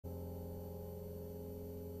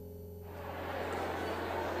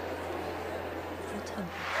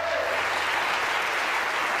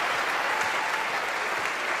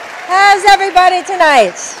How's everybody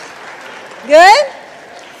tonight? Good?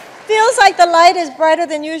 Feels like the light is brighter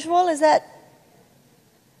than usual. Is that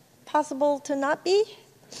possible to not be?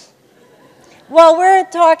 While we're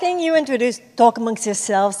talking, you talk amongst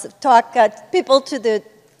yourselves. Talk, people to the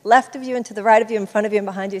left of you and to the right of you, in front of you and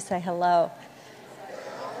behind you, say hello.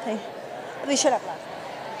 Okay. We should have left.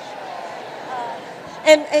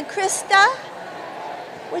 And Krista,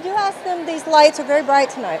 would you ask them, these lights are very bright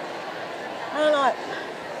tonight. I don't know.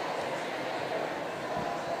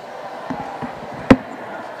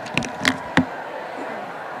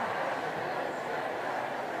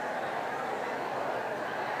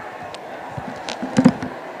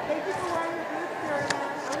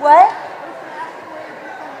 What?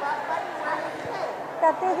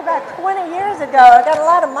 That thing's about 20 years ago. I got a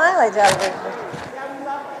lot of mileage out of it.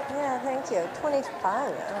 Yeah, thank you. 25, I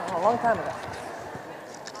don't know, a long time ago.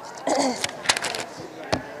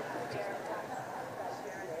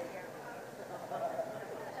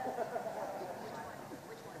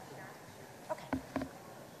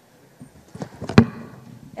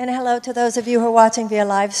 And hello to those of you who are watching via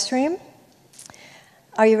live stream.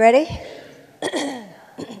 Are you ready?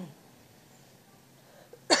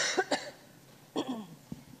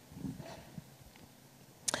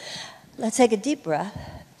 Let's take a deep breath.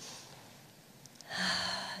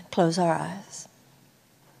 Close our eyes.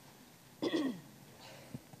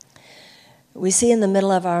 We see in the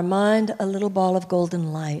middle of our mind a little ball of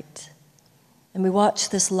golden light. And we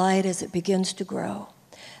watch this light as it begins to grow,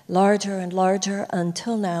 larger and larger,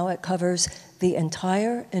 until now it covers the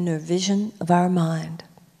entire inner vision of our mind.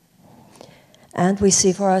 And we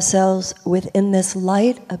see for ourselves within this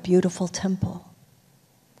light a beautiful temple.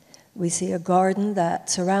 We see a garden that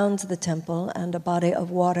surrounds the temple and a body of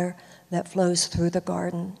water that flows through the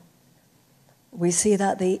garden. We see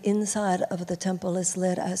that the inside of the temple is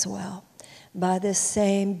lit as well by this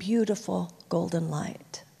same beautiful golden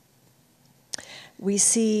light. We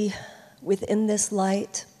see within this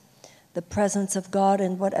light the presence of God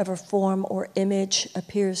in whatever form or image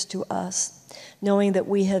appears to us, knowing that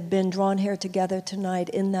we have been drawn here together tonight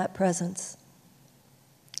in that presence.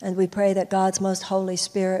 And we pray that God's most Holy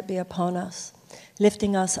Spirit be upon us,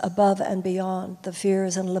 lifting us above and beyond the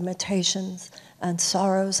fears and limitations and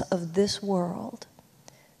sorrows of this world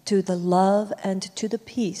to the love and to the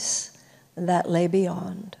peace that lay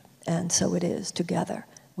beyond. And so it is. Together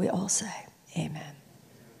we all say, amen.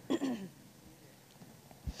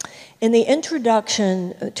 In the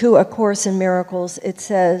introduction to A Course in Miracles, it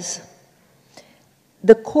says,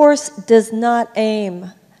 the Course does not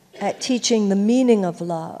aim at teaching the meaning of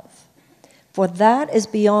love, for that is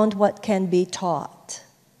beyond what can be taught.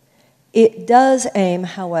 It does aim,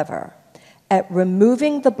 however, at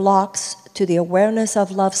removing the blocks to the awareness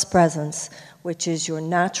of love's presence, which is your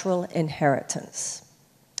natural inheritance.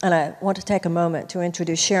 And I want to take a moment to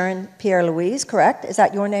introduce Sharon Pierre-Louise, correct? Is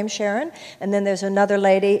that your name, Sharon? And then there's another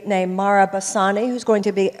lady named Mara Bassani who's going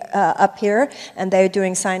to be up here, and they're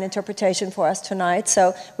doing sign interpretation for us tonight.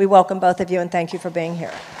 So we welcome both of you and thank you for being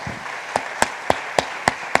here.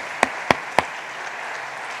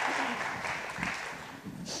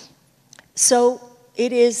 So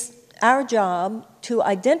it is our job to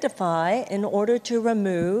identify, in order to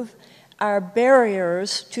remove our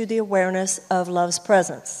barriers to the awareness of love's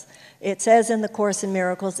presence. It says in the Course in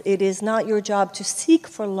Miracles, it is not your job to seek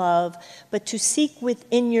for love, but to seek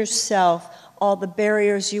within yourself all the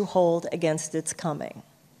barriers you hold against its coming.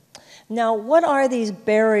 Now, what are these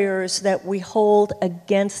barriers that we hold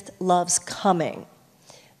against love's coming?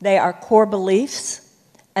 They are core beliefs,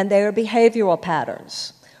 and they are behavioral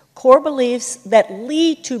patterns. Core beliefs that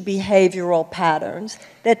lead to behavioral patterns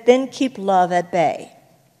that then keep love at bay.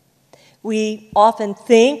 We often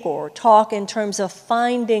think or talk in terms of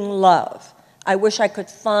finding love. I wish I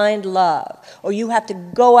could find love. Or you have to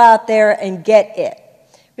go out there and get it.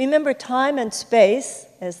 Remember, time and space,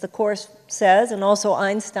 as the Course says, and also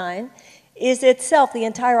Einstein, is itself, the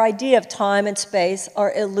entire idea of time and space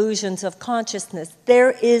are illusions of consciousness.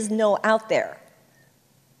 There is no out there.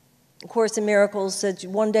 The Course in Miracles said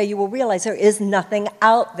one day you will realize there is nothing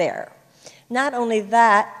out there. Not only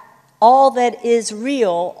that, all that is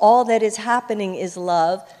real, all that is happening is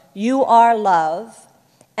love. You are love.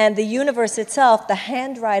 And the universe itself, the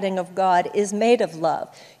handwriting of God, is made of love.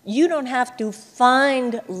 You don't have to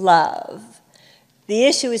find love. The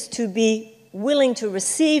issue is to be willing to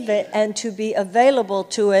receive it and to be available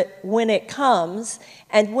to it when it comes.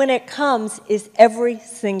 And when it comes is every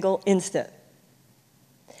single instant.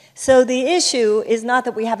 So the issue is not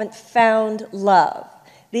that we haven't found love.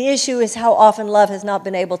 The issue is how often love has not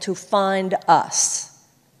been able to find us.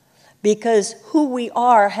 because who we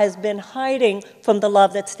are has been hiding from the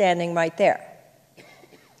love that's standing right there.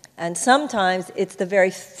 And sometimes it's the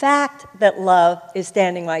very fact that love is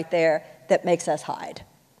standing right there that makes us hide.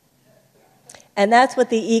 And that's what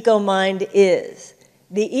the ego mind is.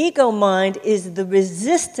 The ego mind is the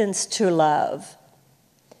resistance to love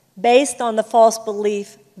based on the false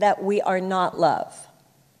belief that we are not love.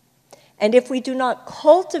 And if we do not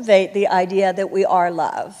cultivate the idea that we are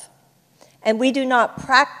love, and we do not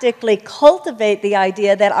practically cultivate the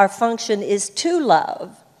idea that our function is to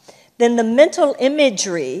love, then the mental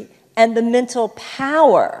imagery and the mental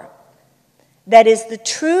power that is the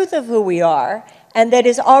truth of who we are and that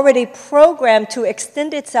is already programmed to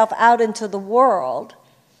extend itself out into the world,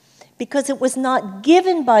 because it was not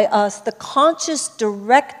given by us the conscious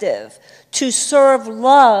directive to serve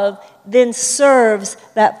love, then serves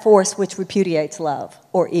that force which repudiates love,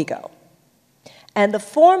 or ego. And the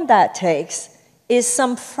form that takes is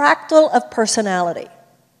some fractal of personality.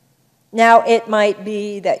 Now, it might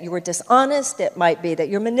be that you were dishonest, it might be that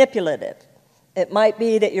you're manipulative, it might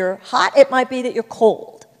be that you're hot, it might be that you're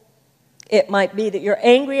cold. It might be that you're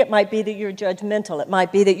angry, it might be that you're judgmental, it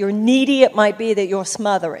might be that you're needy, it might be that you're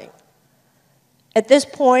smothering. At this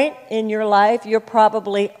point in your life, you're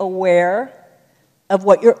probably aware of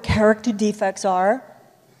what your character defects are.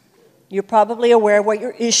 You're probably aware of what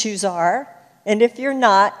your issues are. And if you're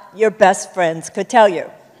not, your best friends could tell you.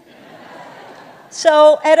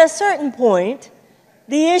 So at a certain point,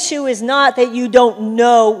 the issue is not that you don't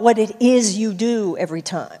know what it is you do every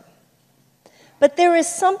time. But there is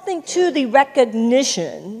something to the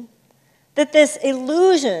recognition that this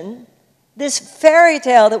illusion, this fairy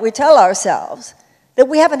tale that we tell ourselves, that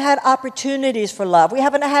we haven't had opportunities for love, we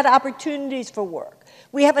haven't had opportunities for work,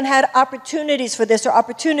 we haven't had opportunities for this or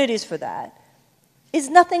opportunities for that, is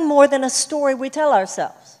nothing more than a story we tell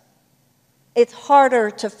ourselves. It's harder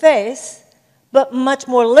to face, but much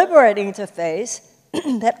more liberating to face,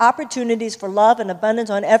 that opportunities for love and abundance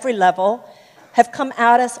on every level have come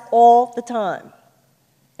at us all the time,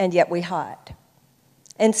 and yet we hide.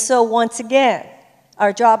 And so once again,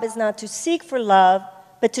 our job is not to seek for love,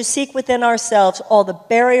 but to seek within ourselves all the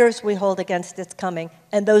barriers we hold against its coming.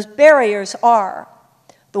 And those barriers are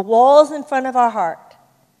the walls in front of our heart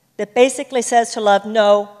that basically says to love,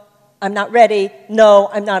 no, I'm not ready, no,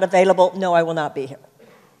 I'm not available, no, I will not be here.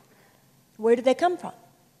 Where do they come from?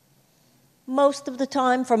 Most of the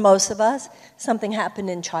time, for most of us, something happened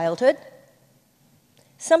in childhood.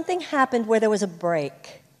 Something happened where there was a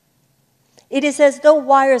break. It is as though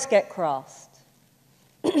wires get crossed.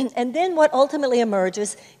 And then what ultimately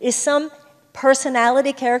emerges is some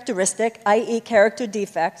personality characteristic, i.e. character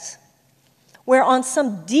defects, where on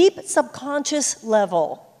some deep subconscious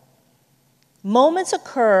level, moments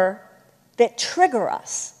occur that trigger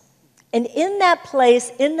us. And in that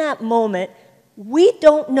place, in that moment, we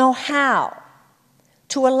don't know how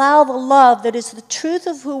to allow the love that is the truth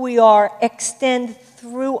of who we are extend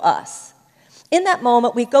through us. In that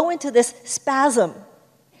moment, we go into this spasm.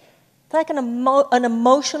 It's like an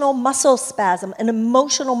emotional muscle spasm, an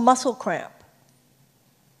emotional muscle cramp,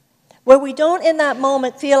 where we don't in that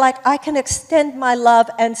moment feel like I can extend my love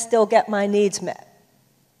and still get my needs met.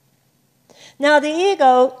 Now, the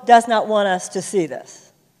ego does not want us to see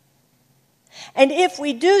this. And if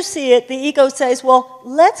we do see it, the ego says, well,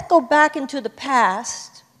 let's go back into the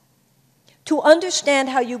past to understand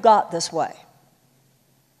how you got this way.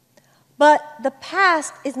 But the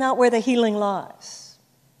past is not where the healing lies.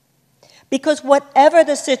 Because whatever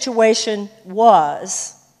the situation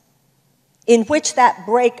was in which that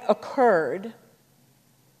break occurred,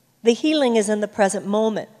 the healing is in the present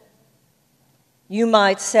moment. You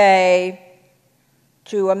might say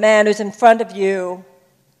to a man who's in front of you,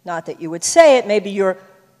 not that you would say it, maybe you're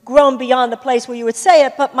grown beyond the place where you would say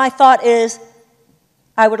it, but my thought is,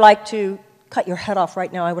 I would like to cut your head off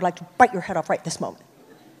right now. I would like to bite your head off right this moment.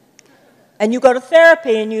 And you go to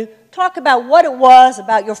therapy and you talk about what it was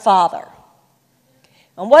about your father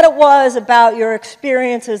and what it was about your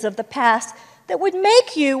experiences of the past that would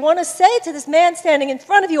make you want to say to this man standing in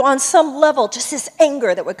front of you on some level, just this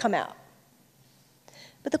anger that would come out.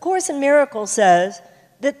 But the Course in Miracles says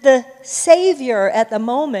that the Savior at the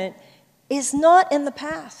moment is not in the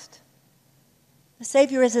past. The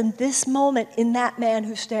Savior is in this moment, in that man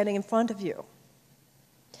who's standing in front of you.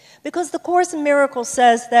 Because the Course in Miracles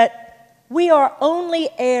says that we are only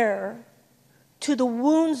heir to the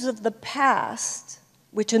wounds of the past,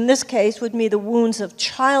 which in this case would be the wounds of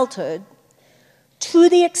childhood, to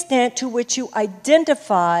the extent to which you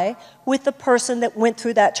identify with the person that went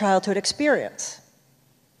through that childhood experience.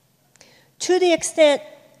 To the extent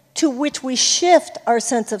to which we shift our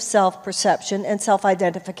sense of self-perception and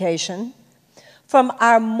self-identification from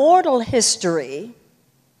our mortal history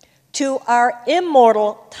to our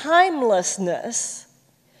immortal timelessness,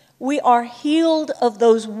 we are healed of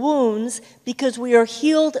those wounds because we are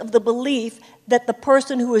healed of the belief that the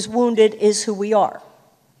person who is wounded is who we are.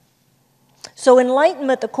 So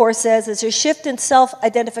enlightenment, the Course says, is a shift in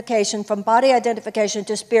self-identification from body identification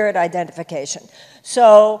to spirit identification.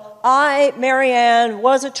 So I, Marianne,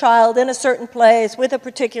 was a child in a certain place with a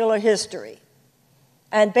particular history.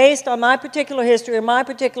 And based on my particular history and my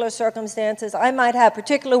particular circumstances, I might have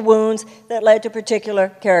particular wounds that led to particular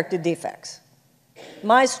character defects.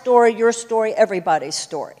 My story, your story, everybody's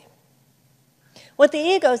story. What the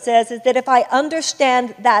ego says is that if I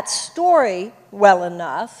understand that story well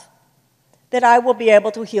enough, that I will be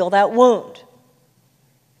able to heal that wound.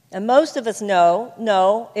 And most of us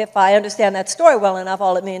know, if I understand that story well enough,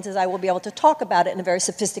 all it means is I will be able to talk about it in a very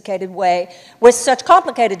sophisticated way with such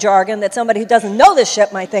complicated jargon that somebody who doesn't know this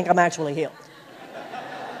shit might think I'm actually healed.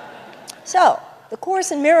 So, the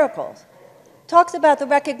Course in Miracles talks about the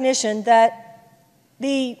recognition that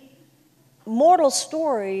the mortal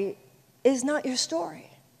story is not your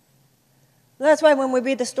story. That's why when we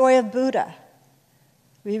read the story of Buddha,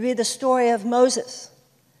 we read the story of Moses,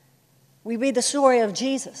 we read the story of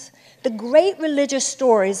Jesus, the great religious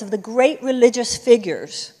stories of the great religious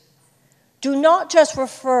figures do not just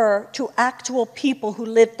refer to actual people who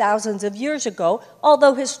lived thousands of years ago,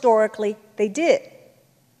 although historically they did.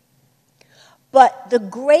 But the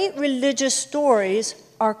great religious stories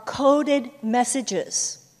are coded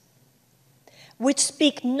messages which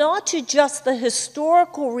speak not to just the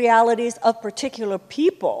historical realities of particular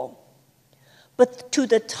people, but to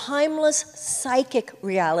the timeless psychic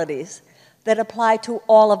realities that apply to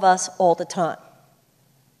all of us all the time.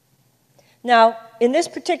 Now, in this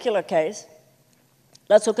particular case,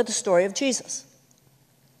 let's look at the story of Jesus.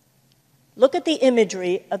 Look at the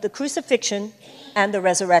imagery of the crucifixion and the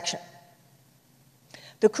resurrection.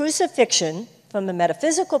 The crucifixion, from a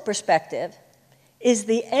metaphysical perspective, is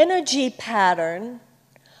the energy pattern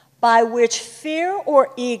by which fear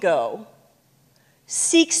or ego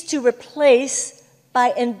seeks to replace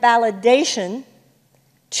by invalidation,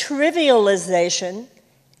 trivialization,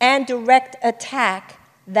 and direct attack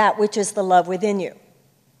that which is the love within you.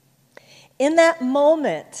 In that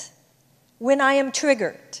moment when I am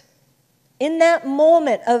triggered, in that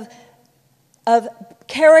moment of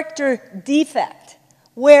character defect,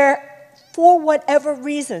 where for whatever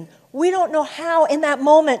reason, we don't know how in that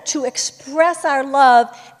moment to express our love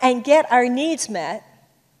and get our needs met,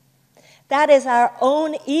 that is our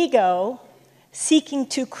own ego seeking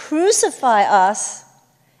to crucify us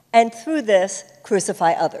and through this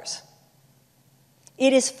crucify others.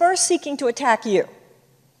 It is first seeking to attack you.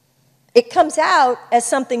 It comes out as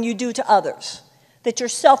something you do to others, that you're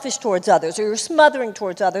selfish towards others, or you're smothering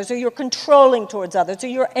towards others, or you're controlling towards others, or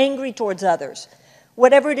you're angry towards others,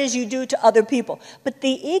 whatever it is you do to other people. But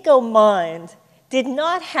the ego mind did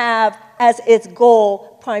not have as its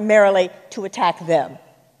goal primarily to attack them.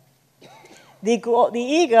 The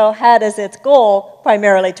ego had as its goal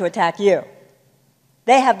primarily to attack you.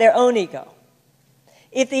 They have their own ego.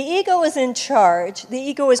 If the ego is in charge, the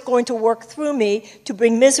ego is going to work through me to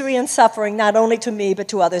bring misery and suffering not only to me but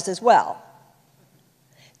to others as well.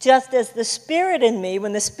 Just as the spirit in me,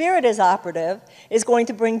 when the spirit is operative, is going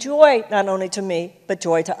to bring joy not only to me but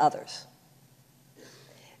joy to others.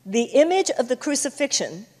 The image of the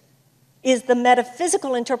crucifixion is the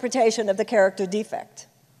metaphysical interpretation of the character defect.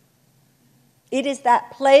 It is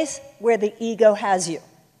that place where the ego has you.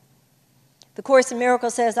 The Course in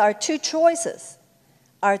Miracles says our two choices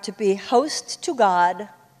are to be host to God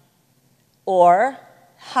or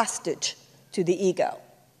hostage to the ego.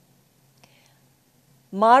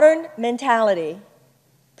 Modern mentality,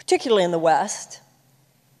 particularly in the West,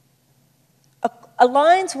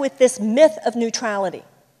 aligns with this myth of neutrality.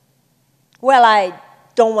 Well, I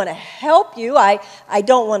don't want to help you, I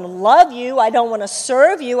don't want to love you, I don't want to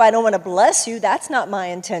serve you, I don't want to bless you, that's not my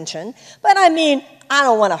intention. But I mean, I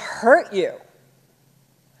don't want to hurt you.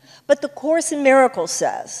 But the Course in Miracles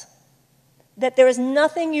says that there is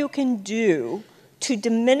nothing you can do to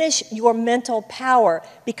diminish your mental power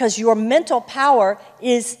because your mental power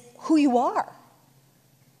is who you are.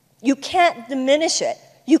 You can't diminish it.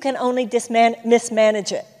 You can only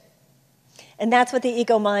mismanage it. And that's what the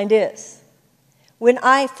ego mind is. When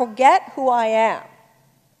I forget who I am,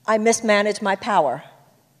 I mismanage my power.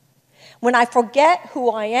 When I forget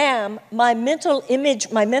who I am, my mental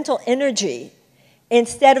image, my mental energy,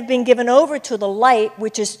 instead of being given over to the light,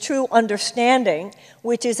 which is true understanding,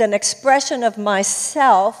 which is an expression of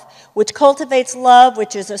myself, which cultivates love,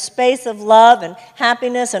 which is a space of love and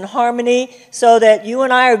happiness and harmony, so that you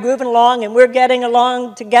and I are grooving along and we're getting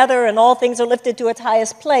along together and all things are lifted to its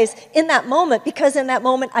highest place in that moment, because in that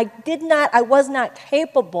moment I was not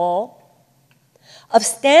capable of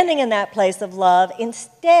standing in that place of love.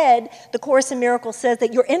 Instead, the Course in Miracles says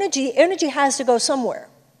that your energy has to go somewhere.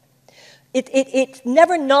 It's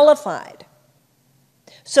never nullified.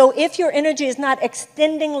 So if your energy is not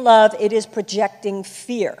extending love, it is projecting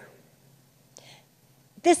fear.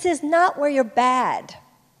 This is not where you're bad.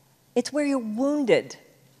 It's where you're wounded.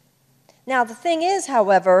 Now, the thing is,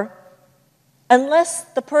 however, unless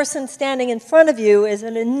the person standing in front of you is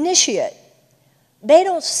an initiate, they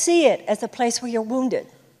don't see it as a place where you're wounded.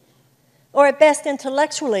 Or at best,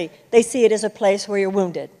 intellectually, they see it as a place where you're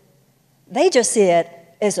wounded. They just see it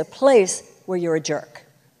as a place where you're a jerk.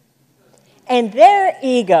 And their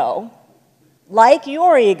ego, like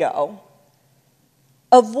your ego,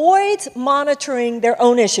 avoids monitoring their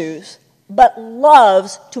own issues, but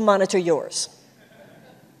loves to monitor yours.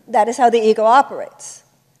 That is how the ego operates.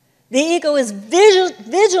 The ego is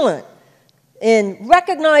vigilant in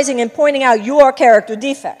recognizing and pointing out your character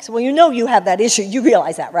defects. Well, you know you have that issue. You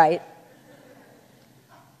realize that, right?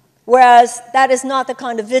 Whereas that is not the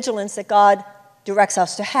kind of vigilance that God directs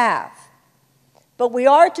us to have. But we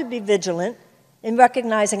are to be vigilant in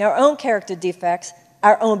recognizing our own character defects,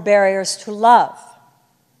 our own barriers to love.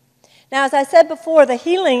 Now, as I said before, the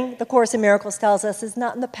healing, the Course in Miracles tells us, is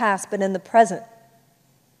not in the past, but in the present.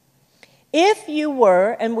 If you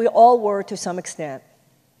were, and we all were to some extent,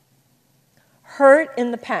 hurt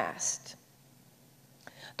in the past,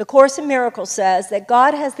 the Course in Miracles says that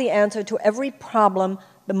God has the answer to every problem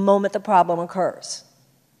the moment the problem occurs.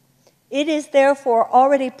 It is therefore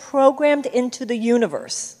already programmed into the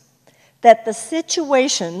universe that the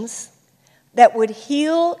situations that would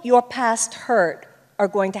heal your past hurt are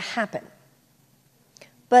going to happen.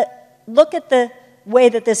 But look at the way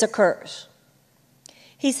that this occurs.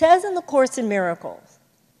 He says in the Course in Miracles,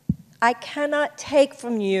 I cannot take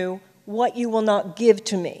from you what you will not give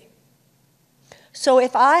to me. So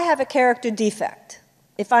if I have a character defect,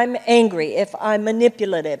 if I'm angry, if I'm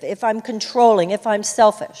manipulative, if I'm controlling, if I'm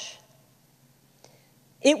selfish,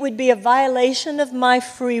 it would be a violation of my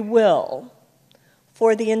free will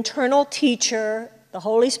for the internal teacher, the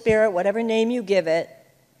Holy Spirit, whatever name you give it,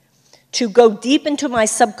 to go deep into my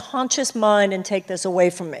subconscious mind and take this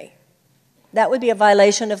away from me. That would be a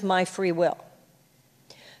violation of my free will.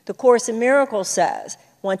 The Course in Miracles says,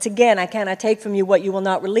 once again, I cannot take from you what you will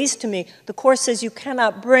not release to me. The Course says you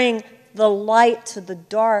cannot bring the light to the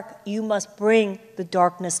dark. You must bring the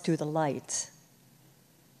darkness to the light.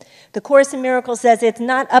 The Course in Miracles says it's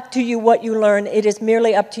not up to you what you learn. It is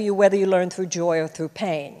merely up to you whether you learn through joy or through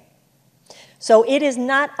pain. So it is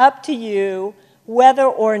not up to you whether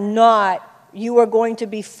or not you are going to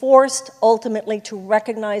be forced ultimately to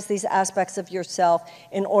recognize these aspects of yourself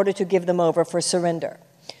in order to give them over for surrender.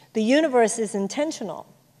 The universe is intentional.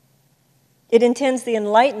 It intends the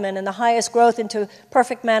enlightenment and the highest growth into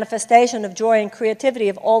perfect manifestation of joy and creativity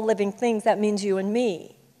of all living things. That means you and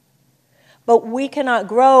me. But we cannot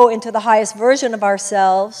grow into the highest version of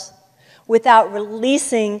ourselves without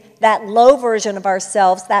releasing that low version of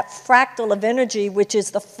ourselves, that fractal of energy, which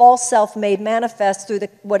is the false self made manifest through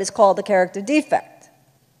what is called the character defect.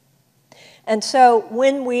 And so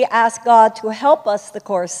when we ask God to help us, the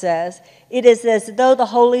Course says, it is as though the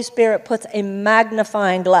Holy Spirit puts a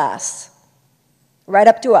magnifying glass right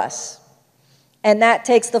up to us. And that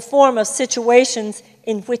takes the form of situations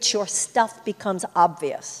in which your stuff becomes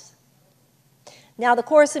obvious. Now, the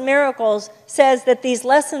Course in Miracles says that these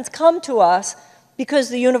lessons come to us because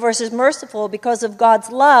the universe is merciful, because of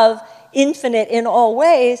God's love, infinite in all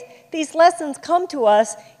ways. These lessons come to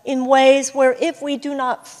us in ways where if we do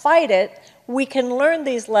not fight it, we can learn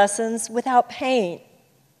these lessons without pain.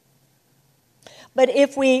 But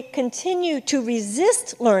if we continue to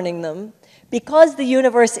resist learning them, because the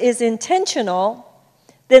universe is intentional,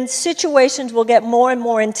 then situations will get more and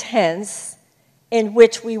more intense in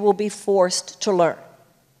which we will be forced to learn.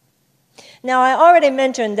 Now, I already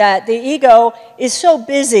mentioned that the ego is so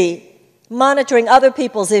busy monitoring other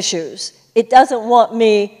people's issues, it doesn't want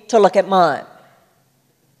me to look at mine.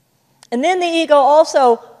 And then the ego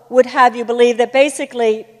also would have you believe that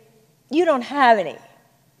basically you don't have any.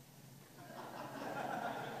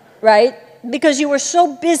 Right? Because you were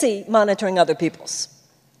so busy monitoring other people's.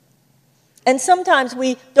 And sometimes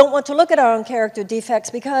we don't want to look at our own character defects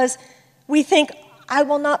because we think, I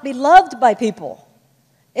will not be loved by people.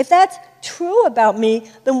 If that's true about me,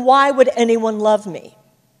 then why would anyone love me?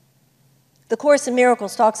 The Course in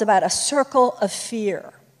Miracles talks about a circle of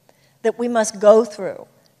fear that we must go through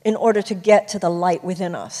in order to get to the light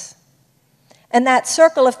within us. And that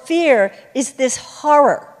circle of fear is this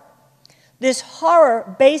horror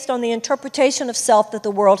based on the interpretation of self that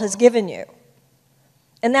the world has given you.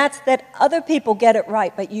 And that's that other people get it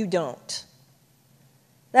right, but you don't.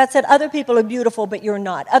 That's that other people are beautiful, but you're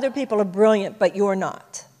not. Other people are brilliant, but you're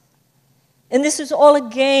not. And this is all a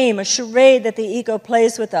game, a charade that the ego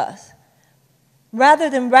plays with us, rather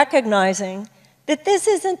than recognizing that this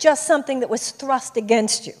isn't just something that was thrust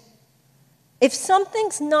against you. If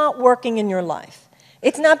something's not working in your life,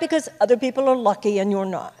 it's not because other people are lucky and you're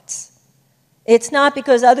not. It's not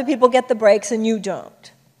because other people get the breaks and you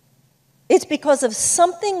don't. It's because of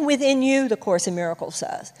something within you, the Course in Miracles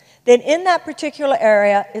says, that in that particular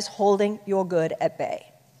area is holding your good at bay.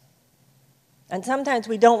 And sometimes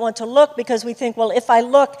we don't want to look because we think, well, if I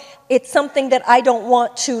look, it's something that I don't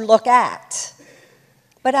want to look at.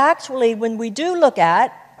 But actually, when we do look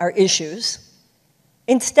at our issues,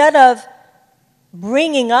 instead of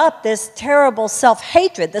bringing up this terrible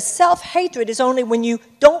self-hatred, the self-hatred is only when you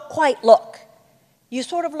don't quite look. You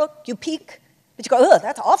sort of look, you peek, but you go, oh,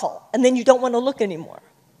 that's awful, and then you don't want to look anymore.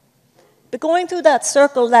 But going through that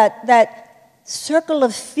circle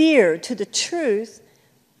of fear to the truth,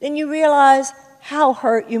 then you realize how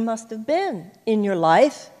hurt you must have been in your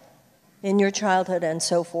life, in your childhood, and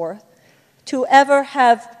so forth, to ever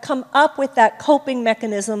have come up with that coping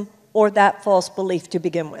mechanism or that false belief to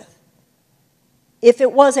begin with. If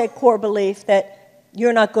it was a core belief that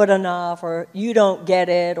you're not good enough or you don't get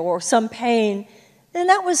it or some pain, then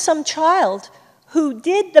that was some child who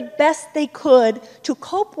did the best they could to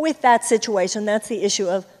cope with that situation. That's the issue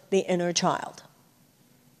of the inner child.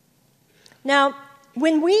 Now,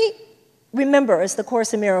 when we remember, as the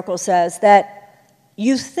Course in Miracles says, that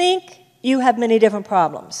you think you have many different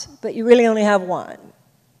problems, but you really only have one,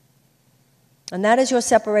 and that is your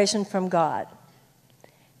separation from God,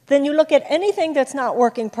 then you look at anything that's not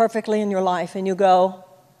working perfectly in your life and you go,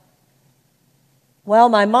 well,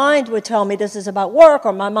 my mind would tell me this is about work,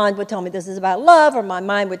 or my mind would tell me this is about love, or my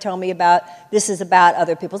mind would tell me about this is about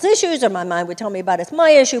other people's issues, or my mind would tell me about it's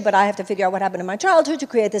my issue, but I have to figure out what happened in my childhood to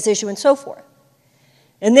create this issue, and so forth.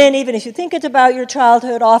 And then even if you think it's about your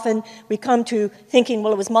childhood, often we come to thinking,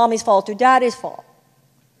 well, it was mommy's fault or daddy's fault.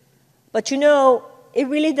 But you know, it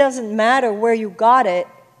really doesn't matter where you got it,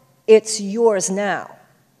 it's yours now.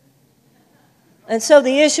 And so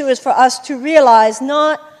the issue is for us to realize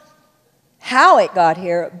not how it got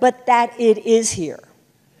here, but that it is here.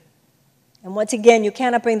 And once again, you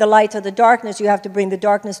cannot bring the light to the darkness, you have to bring the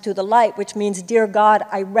darkness to the light, which means, dear God,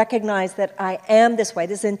 I recognize that I am this way.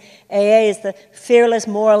 This in AA is the fearless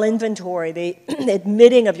moral inventory, the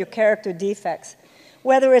admitting of your character defects.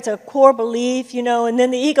 Whether it's a core belief, you know, and then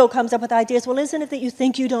the ego comes up with ideas, well, isn't it that you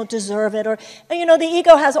think you don't deserve it? Or, you know, the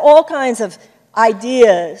ego has all kinds of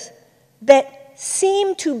ideas that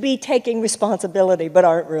seem to be taking responsibility, but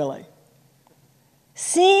aren't really.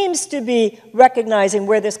 Seems to be recognizing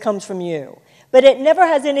where this comes from you, but it never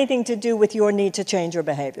has anything to do with your need to change your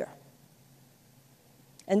behavior.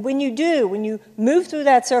 And when you do, when you move through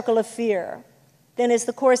that circle of fear, then as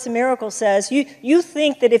the Course in Miracles says, you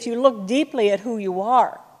think that if you look deeply at who you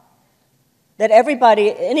are, that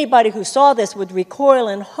anybody who saw this would recoil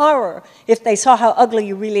in horror if they saw how ugly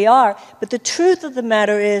you really are. But the truth of the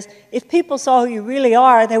matter is, if people saw who you really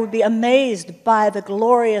are, they would be amazed by the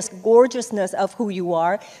glorious gorgeousness of who you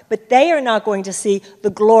are, but they are not going to see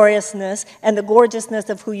the gloriousness and the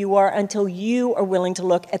gorgeousness of who you are until you are willing to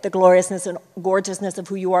look at the gloriousness and gorgeousness of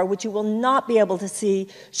who you are, which you will not be able to see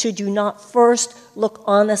should you not first look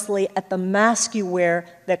honestly at the mask you wear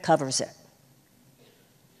that covers it.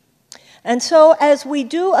 And so as we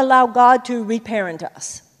do allow God to reparent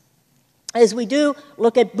us, as we do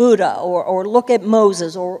look at Buddha or look at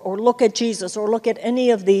Moses or look at Jesus or look at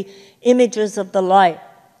any of the images of the light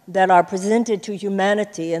that are presented to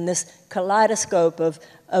humanity in this kaleidoscope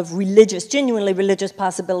of religious, genuinely religious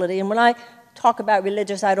possibility. And when I talk about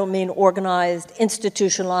religious, I don't mean organized,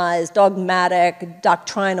 institutionalized, dogmatic,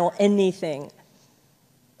 doctrinal, anything.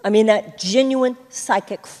 I mean that genuine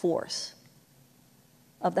psychic force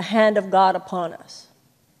of the hand of God upon us.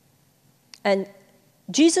 And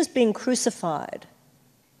Jesus being crucified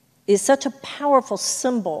is such a powerful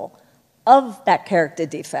symbol of that character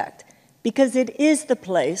defect, because it is the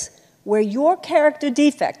place where your character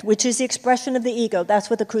defect, which is the expression of the ego,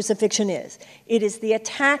 that's what the crucifixion is. It is the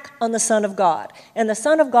attack on the Son of God. And the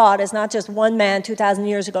Son of God is not just one man 2,000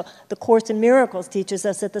 years ago. The Course in Miracles teaches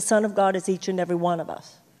us that the Son of God is each and every one of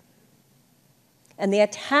us. And the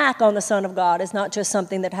attack on the Son of God is not just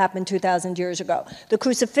something that happened 2,000 years ago. The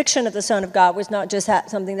crucifixion of the Son of God was not just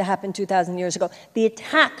something that happened 2,000 years ago. The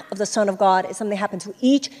attack of the Son of God is something that happens to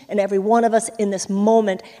each and every one of us in this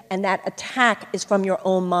moment, and that attack is from your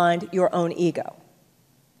own mind, your own ego.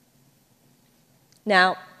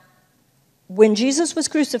 Now, when Jesus was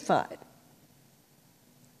crucified,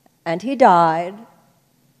 and he died,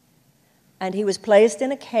 and he was placed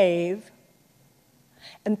in a cave,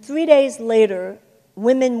 and 3 days later,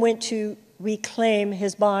 women went to reclaim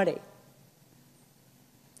his body.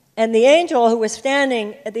 And the angel who was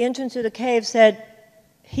standing at the entrance to the cave said,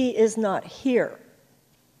 "He is not here.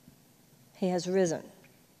 He has risen."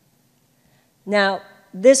 Now,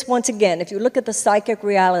 this, once again, if you look at the psychic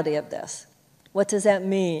reality of this, what does that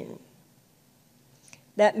mean?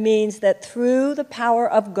 That means that through the power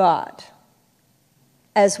of God,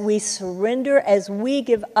 as we surrender, as we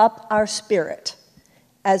give up our spirit,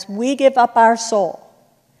 as we give up our soul,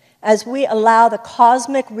 as we allow the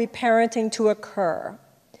cosmic reparenting to occur,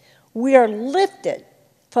 we are lifted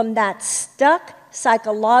from that stuck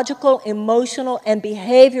psychological, emotional, and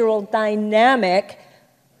behavioral dynamic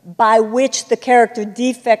by which the character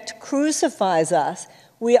defect crucifies us.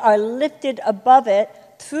 We are lifted above it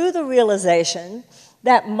through the realization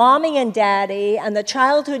that mommy and daddy and the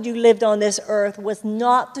childhood you lived on this earth was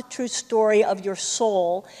not the true story of your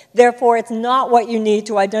soul. Therefore, it's not what you need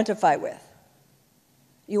to identify with.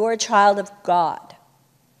 You are a child of God.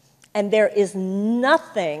 And there is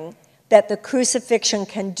nothing that the crucifixion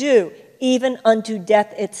can do, even unto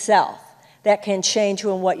death itself, that can change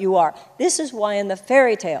who and what you are. This is why in the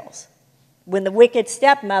fairy tales, when the wicked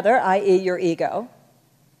stepmother, i.e. your ego,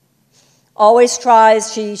 always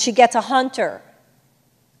tries, she gets a hunter,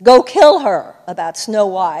 go kill her about Snow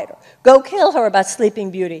White, or go kill her about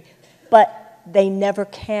Sleeping Beauty, but they never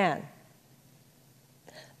can.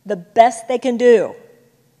 The best they can do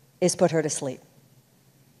is put her to sleep.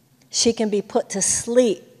 She can be put to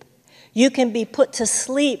sleep. You can be put to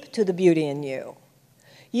sleep to the beauty in you.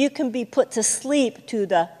 You can be put to sleep to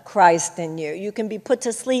the Christ in you. You can be put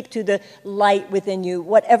to sleep to the light within you,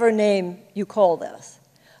 whatever name you call this.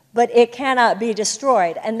 But it cannot be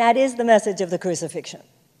destroyed, and that is the message of the crucifixion.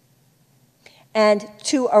 And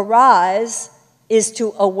to arise is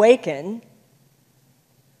to awaken.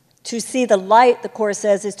 To see the light, the Course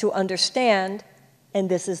says, is to understand, and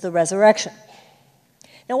this is the resurrection.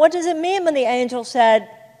 Now, what does it mean when the angel said,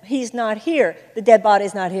 "He's not here, the dead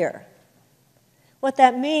body's not here"? What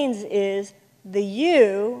that means is the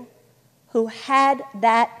you who had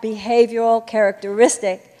that behavioral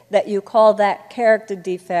characteristic that you call that character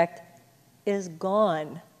defect is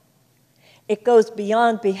gone. It goes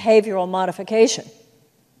beyond behavioral modification.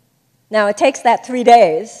 Now, it takes that 3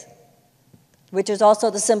 days, which is also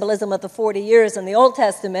the symbolism of the 40 years in the Old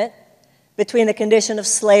Testament, between the condition of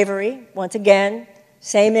slavery, once again,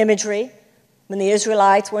 same imagery, when the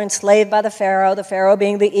Israelites were enslaved by the Pharaoh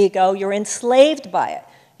being the ego, you're enslaved by it.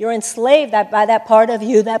 You're enslaved by that part of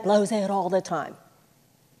you that blows it all the time.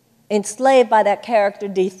 Enslaved by that character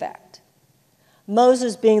defect.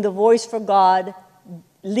 Moses being the voice for God,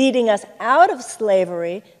 leading us out of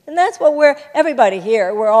slavery, and that's what everybody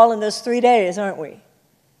here, we're all in those 3 days, aren't we?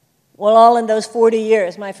 We're all in those 40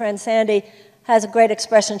 years. My friend Sandy has a great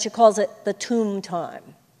expression. She calls it the tomb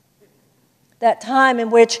time. That time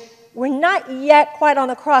in which we're not yet quite on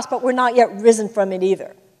the cross, but we're not yet risen from it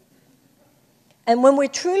either. And when we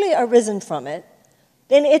truly are risen from it,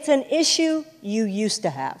 then it's an issue you used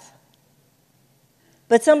to have.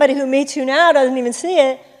 But somebody who meets you now doesn't even see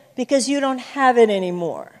it because you don't have it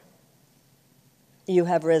anymore. You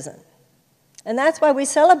have risen. And that's why we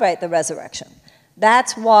celebrate the resurrection.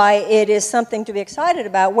 That's why it is something to be excited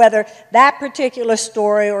about, whether that particular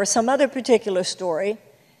story or some other particular story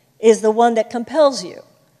is the one that compels you.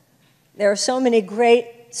 There are so many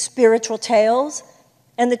great spiritual tales,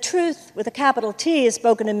 and the truth with a capital T is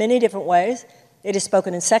spoken in many different ways. It is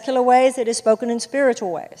spoken in secular ways. It is spoken in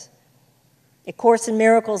spiritual ways. A Course in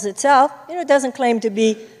Miracles itself, doesn't claim to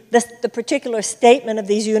be the particular statement of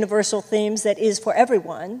these universal themes that is for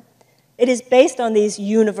everyone. It is based on these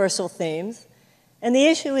universal themes. And the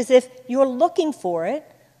issue is if you're looking for it,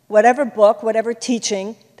 whatever book, whatever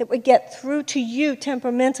teaching that would get through to you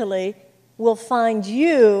temperamentally will find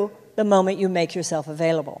you the moment you make yourself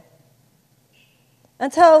available.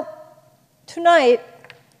 And so tonight,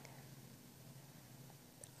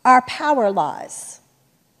 our power lies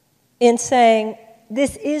in saying,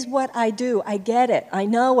 this is what I do. I get it. I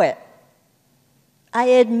know it. I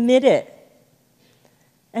admit it.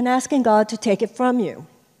 And asking God to take it from you.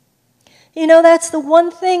 That's the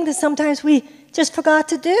one thing that sometimes we just forgot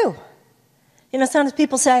to do. Sometimes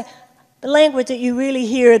people say, The language that you really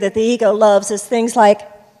hear that the ego loves is things like,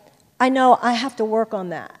 I know I have to work on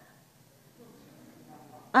that.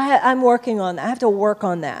 I'm working on that. I have to work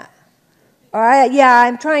on that. All right, yeah,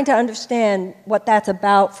 I'm trying to understand what that's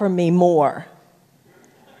about for me more.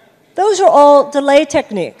 Those are all delay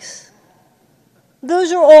techniques.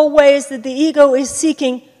 Those are all ways that the ego is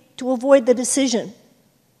seeking to avoid the decision.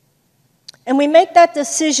 And we make that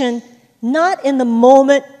decision not in the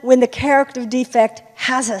moment when the character defect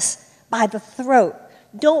has us by the throat.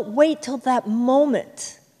 Don't wait till that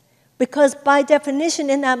moment. Because by definition,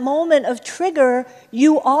 in that moment of trigger,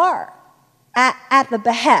 you are at the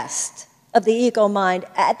behest of the ego mind.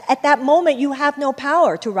 At that moment, you have no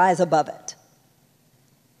power to rise above it.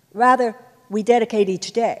 Rather, we dedicate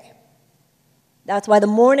each day. That's why the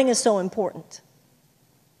morning is so important.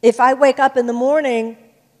 If I wake up in the morning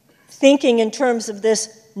thinking in terms of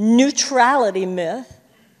this neutrality myth,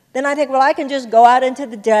 then I think, well, I can just go out into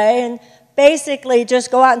the day and basically just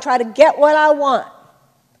go out and try to get what I want,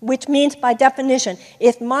 which means by definition,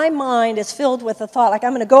 if my mind is filled with the thought, like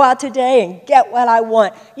I'm going to go out today and get what I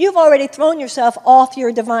want, you've already thrown yourself off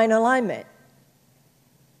your divine alignment.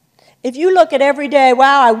 If you look at every day,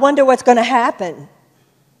 wow, I wonder what's going to happen,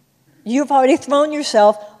 you've already thrown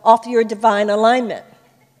yourself off your divine alignment.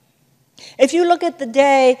 If you look at the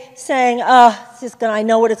day saying, I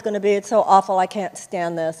know what it's going to be, it's so awful, I can't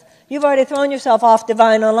stand this, you've already thrown yourself off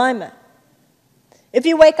divine alignment. If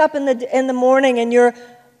you wake up in the morning and you're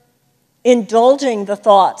indulging the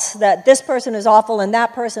thoughts that this person is awful and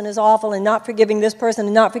that person is awful and not forgiving this person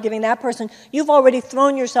and not forgiving that person, you've already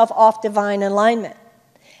thrown yourself off divine alignment.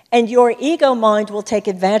 And your ego mind will take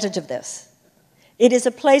advantage of this. It is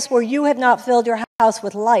a place where you have not filled your house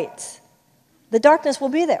with light. The darkness will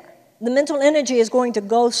be there. The mental energy is going to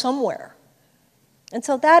go somewhere. And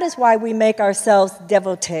so that is why we make ourselves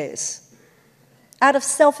devotees, out of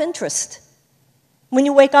self-interest. When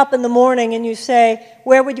you wake up in the morning and you say,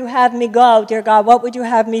 where would you have me go, dear God? What would you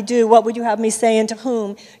have me do? What would you have me say and to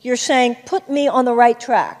whom? You're saying, put me on the right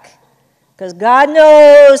track. Because God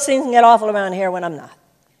knows things can get awful around here when I'm not.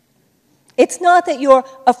 It's not that you're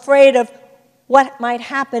afraid of what might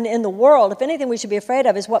happen in the world. If anything we should be afraid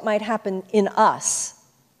of is what might happen in us.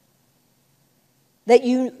 That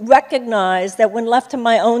you recognize that when left to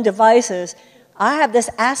my own devices, I have this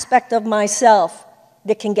aspect of myself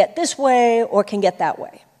that can get this way or can get that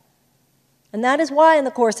way. And that is why in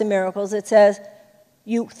the Course in Miracles it says,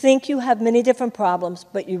 you think you have many different problems,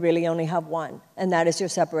 but you really only have one, and that is your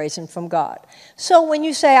separation from God. So when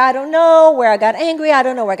you say, I don't know where I got angry, I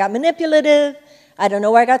don't know where I got manipulative, I don't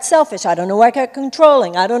know where I got selfish, I don't know where I got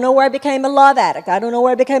controlling, I don't know where I became a love addict, I don't know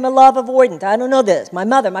where I became a love avoidant, I don't know this, my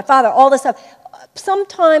mother, my father, all this stuff.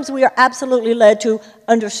 Sometimes we are absolutely led to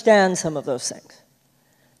understand some of those things.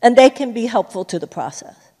 And they can be helpful to the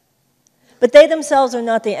process. But they themselves are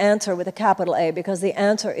not the answer with a capital A, because the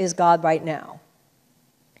answer is God right now.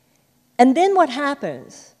 And then what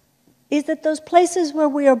happens is that those places where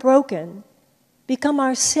we are broken become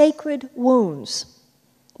our sacred wounds.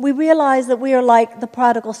 We realize that we are like the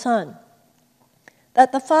prodigal son.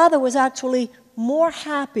 That the father was actually more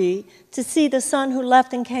happy to see the son who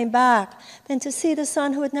left and came back than to see the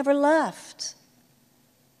son who had never left.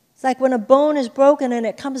 It's like when a bone is broken and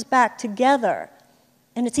it comes back together,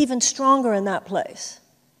 and it's even stronger in that place.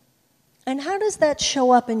 And how does that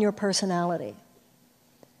show up in your personality?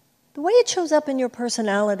 The way it shows up in your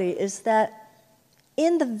personality is that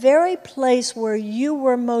in the very place where you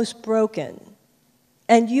were most broken,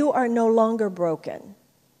 and you are no longer broken,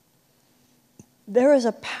 there is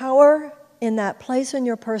a power in that place in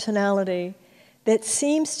your personality that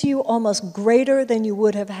seems to you almost greater than you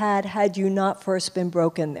would have had you not first been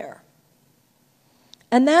broken there.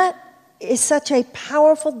 And that is such a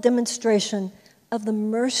powerful demonstration of the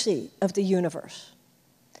mercy of the universe.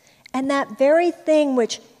 And that very thing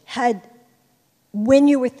which had, when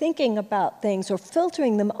you were thinking about things or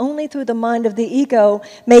filtering them only through the mind of the ego,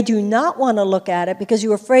 made you not want to look at it because you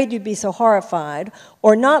were afraid you'd be so horrified,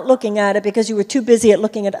 or not looking at it because you were too busy at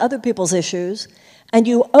looking at other people's issues, and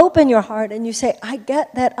you open your heart and you say, I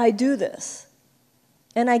get that I do this.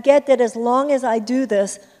 And I get that as long as I do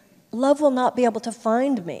this, love will not be able to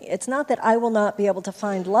find me. It's not that I will not be able to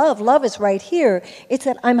find love. Love is right here. It's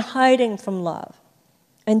that I'm hiding from love.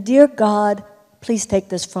 And dear God, please take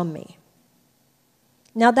this from me.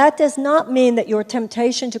 Now that does not mean that your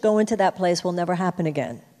temptation to go into that place will never happen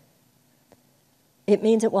again. It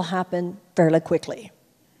means it will happen fairly quickly.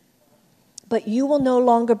 But you will no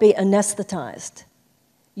longer be anesthetized.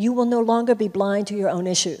 You will no longer be blind to your own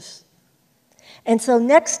issues. And so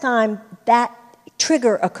next time that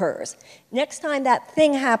trigger occurs, next time that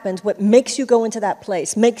thing happens, what makes you go into that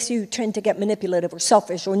place, makes you tend to get manipulative or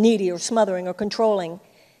selfish or needy or smothering or controlling,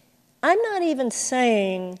 I'm not even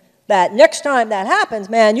saying that next time that happens,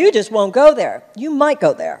 man, you just won't go there. You might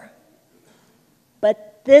go there.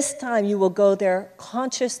 But this time you will go there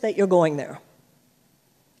conscious that you're going there.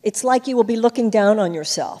 It's like you will be looking down on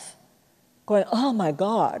yourself, going, oh my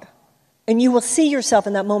God. And you will see yourself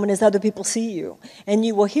in that moment as other people see you. And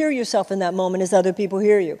you will hear yourself in that moment as other people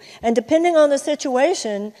hear you. And depending on the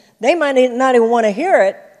situation, they might not even want to hear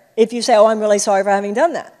it if you say, oh, I'm really sorry for having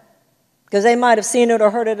done that. Because they might have seen it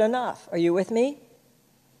or heard it enough. Are you with me?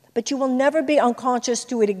 But you will never be unconscious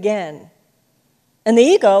to it again. And the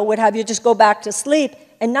ego would have you just go back to sleep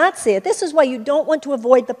and not see it. This is why you don't want to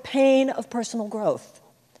avoid the pain of personal growth.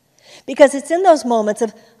 Because it's in those moments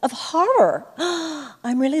of horror.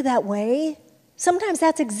 I'm really that way? Sometimes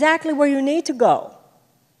that's exactly where you need to go.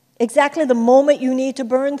 Exactly the moment you need to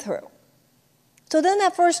burn through. So then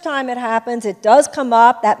that first time it happens, it does come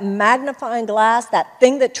up, that magnifying glass, that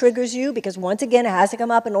thing that triggers you, because once again, it has to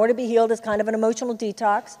come up in order to be healed as kind of an emotional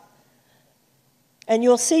detox. And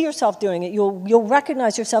you'll see yourself doing it. You'll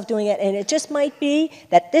recognize yourself doing it. And it just might be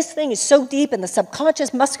that this thing is so deep and the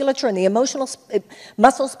subconscious musculature and the emotional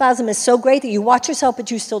muscle spasm is so great that you watch yourself, but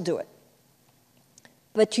you still do it.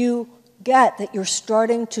 But you get that you're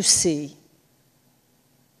starting to see.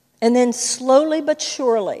 And then slowly but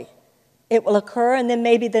surely, it will occur. And then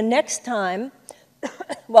maybe the next time,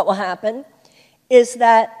 what will happen is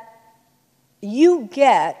that you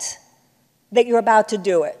get that you're about to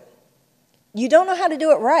do it. You don't know how to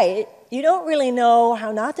do it right. You don't really know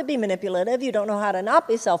how not to be manipulative. You don't know how to not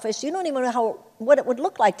be selfish. You don't even know what it would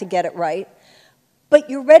look like to get it right. But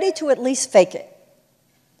you're ready to at least fake it.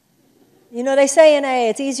 You know, they say in AA,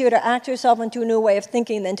 it's easier to act yourself into a new way of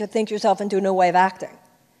thinking than to think yourself into a new way of acting.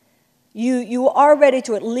 You are ready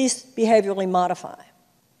to at least behaviorally modify.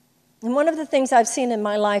 And one of the things I've seen in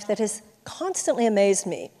my life that has constantly amazed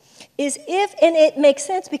me is and it makes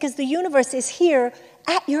sense because the universe is here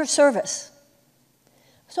at your service.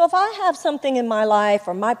 So if I have something in my life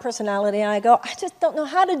or my personality and I go, I just don't know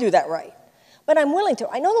how to do that right, but I'm willing to.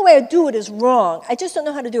 I know the way I do it is wrong. I just don't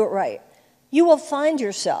know how to do it right. You will find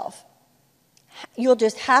yourself, you'll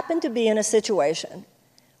just happen to be in a situation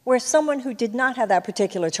where someone who did not have that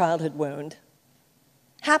particular childhood wound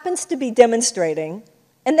happens to be demonstrating,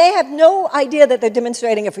 and they have no idea that they're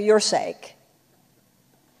demonstrating it for your sake,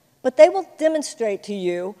 but they will demonstrate to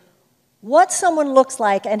you what someone looks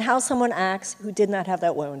like and how someone acts who did not have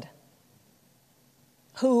that wound,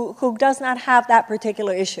 who does not have that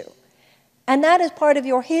particular issue. And that is part of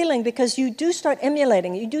your healing because you do start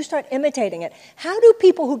emulating it, you do start imitating it. How do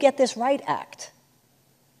people who get this right act?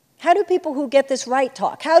 How do people who get this right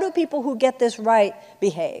talk? How do people who get this right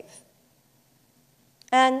behave?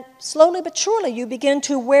 And slowly but surely you begin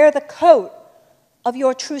to wear the coat of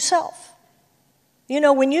your true self. You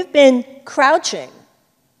know, when you've been crouching,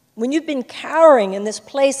 when you've been cowering in this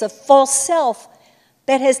place of false self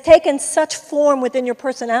that has taken such form within your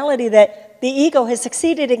personality that the ego has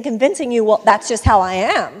succeeded in convincing you, well, that's just how I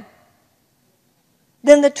am,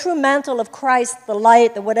 then the true mantle of Christ, the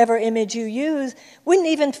light, the whatever image you use, wouldn't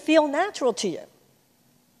even feel natural to you.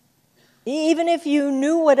 Even if you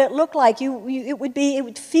knew what it looked like, it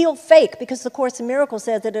would feel fake because the Course in Miracles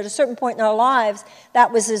says that at a certain point in our lives,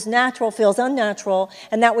 that which is natural feels unnatural,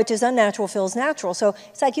 and that which is unnatural feels natural. So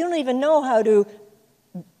it's like you don't even know how to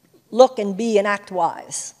look and be and act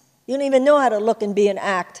wise. You don't even know how to look and be and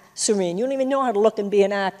act serene. You don't even know how to look and be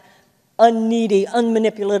and act unneedy,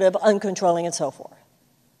 unmanipulative, uncontrolling, and so forth.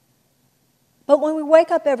 But when we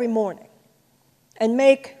wake up every morning and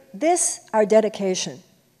make this our dedication,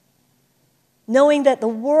 knowing that the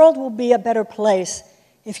world will be a better place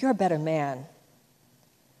if you're a better man.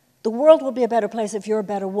 The world will be a better place if you're a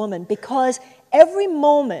better woman, because every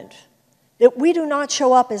moment that we do not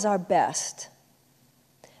show up as our best,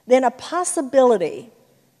 then a possibility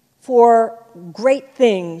for great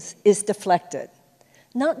things is deflected.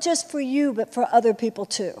 Not just for you, but for other people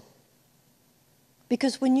too.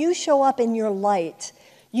 Because when you show up in your light,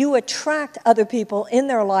 you attract other people in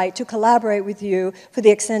their light to collaborate with you for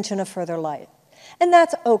the extension of further light. And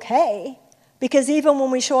that's okay, because even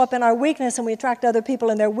when we show up in our weakness and we attract other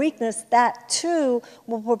people in their weakness, that too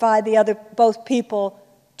will provide both people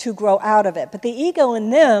to grow out of it. But the ego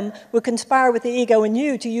in them will conspire with the ego in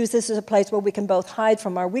you to use this as a place where we can both hide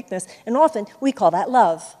from our weakness, and often we call that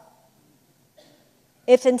love.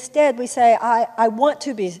 If instead we say, I want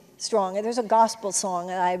to be strong, and there's a gospel song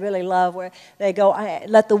that I really love where they go,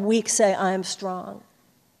 let the weak say, I am strong.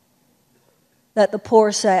 Let the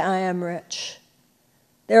poor say, I am rich.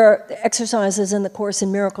 There are exercises in the Course in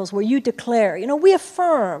Miracles where you declare, we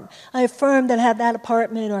affirm. I affirm that I have that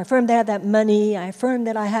apartment, or I affirm that I have that money, I affirm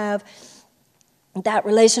that I have that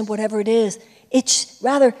relation, whatever it is. It's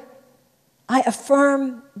rather, I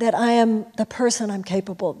affirm that I am the person I'm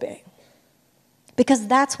capable of being. Because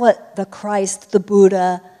that's what the Christ, the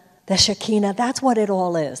Buddha, the Shekinah, that's what it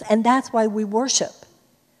all is. And that's why we worship.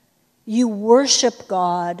 You worship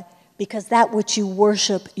God because that which you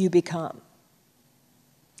worship, you become.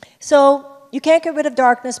 So you can't get rid of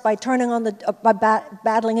darkness by turning on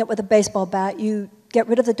battling it with a baseball bat. You get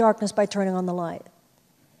rid of the darkness by turning on the light.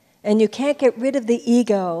 And you can't get rid of the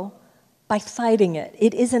ego by fighting it.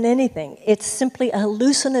 It isn't anything. It's simply a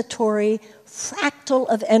hallucinatory fractal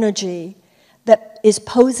of energy that is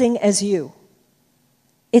posing as you.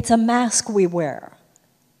 It's a mask we wear.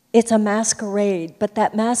 It's a masquerade, but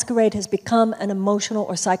that masquerade has become an emotional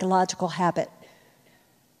or psychological habit.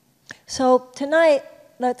 So tonight,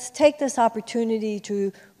 let's take this opportunity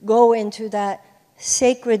to go into that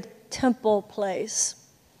sacred temple place.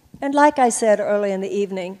 And like I said early in the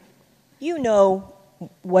evening, you know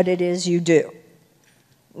what it is you do.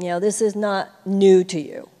 This is not new to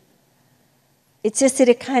you. It's just that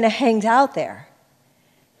it kind of hangs out there.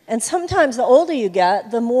 And sometimes the older you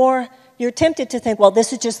get, the more you're tempted to think, well,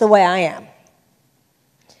 this is just the way I am.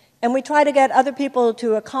 And we try to get other people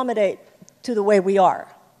to accommodate to the way we are.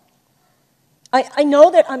 I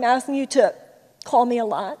know that I'm asking you to call me a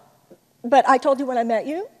lot, but I told you when I met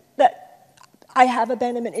you that I have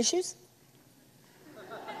abandonment issues.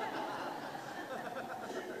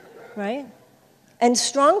 Right? And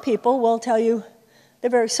strong people will tell you they're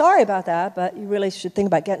very sorry about that, but you really should think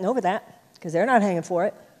about getting over that because they're not hanging for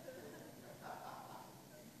it.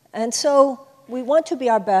 And so we want to be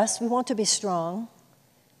our best, we want to be strong,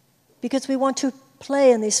 because we want to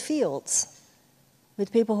play in these fields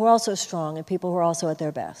with people who are also strong and people who are also at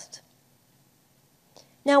their best.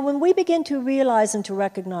 Now, when we begin to realize and to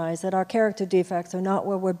recognize that our character defects are not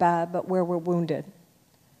where we're bad, but where we're wounded,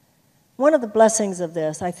 one of the blessings of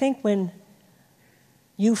this, I think when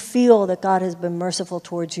you feel that God has been merciful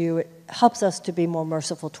towards you, it helps us to be more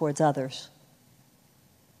merciful towards others.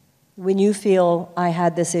 When you feel, I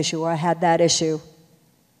had this issue or I had that issue,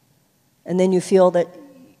 and then you feel that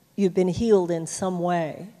you've been healed in some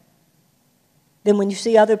way, then when you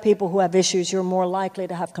see other people who have issues, you're more likely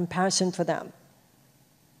to have compassion for them.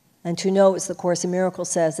 And to know, as the Course in Miracles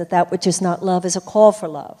says, that that which is not love is a call for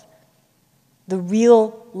love. The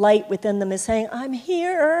real light within them is saying, I'm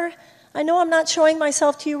here. I know I'm not showing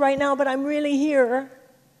myself to you right now, but I'm really here.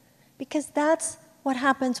 Because that's what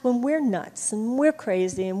happens when we're nuts and we're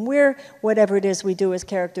crazy and we're whatever it is we do as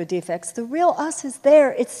character defects. The real us is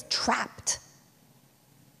there. It's trapped.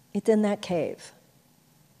 It's in that cave.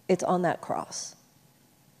 It's on that cross.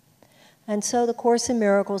 And so the Course in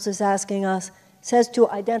Miracles is asking us, says to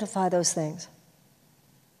identify those things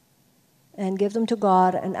and give them to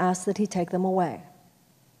God and ask that He take them away.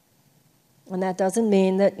 And that doesn't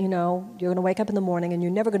mean that, you're going to wake up in the morning and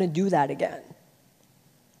you're never going to do that again.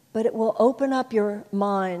 But it will open up your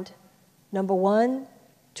mind, number one,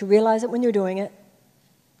 to realize it when you're doing it.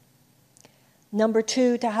 Number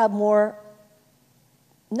two, to have more,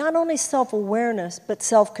 not only self-awareness, but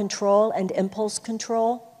self-control and impulse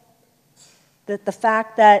control. That the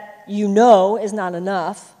fact that you know is not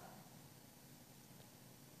enough,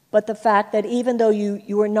 but the fact that even though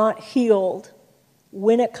you are not healed,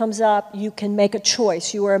 when it comes up, you can make a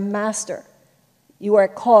choice. You are a master. You are a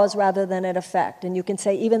cause rather than an effect. And you can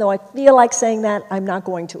say, even though I feel like saying that, I'm not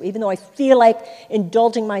going to. Even though I feel like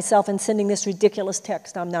indulging myself in sending this ridiculous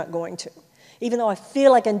text, I'm not going to. Even though I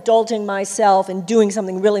feel like indulging myself in doing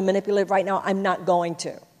something really manipulative right now, I'm not going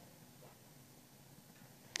to.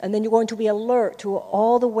 And then you're going to be alert to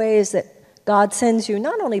all the ways that God sends you,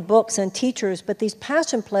 not only books and teachers, but these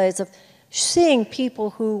passion plays of seeing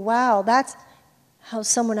people who, wow, that's how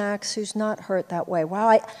someone acts who's not hurt that way.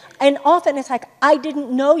 Wow, and often it's like, I didn't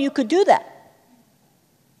know you could do that.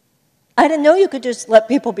 I didn't know you could just let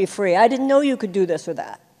people be free. I didn't know you could do this or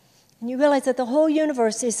that. And you realize that the whole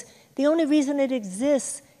universe is, the only reason it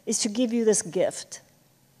exists is to give you this gift.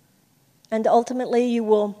 And ultimately you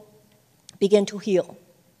will begin to heal.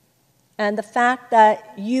 And the fact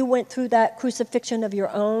that you went through that crucifixion of your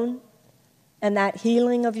own and that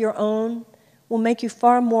healing of your own will make you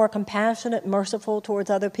far more compassionate, merciful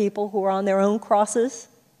towards other people who are on their own crosses.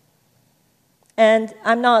 And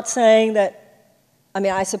I'm not saying that,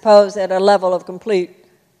 I suppose at a level of complete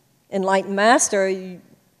enlightened master,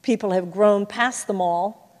 people have grown past them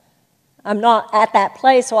all. I'm not at that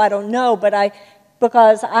place, so I don't know,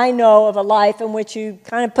 because I know of a life in which you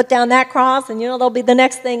kind of put down that cross and, there'll be the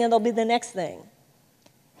next thing and there'll be the next thing.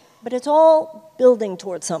 but it's all building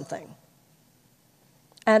towards something.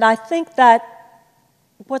 And I think that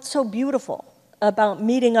what's so beautiful about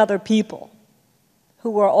meeting other people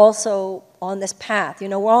who are also on this path,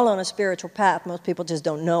 we're all on a spiritual path, most people just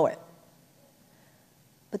don't know it.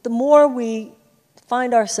 But the more we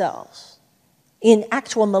find ourselves in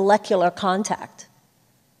actual molecular contact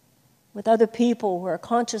with other people who are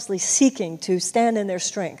consciously seeking to stand in their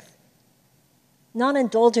strength, not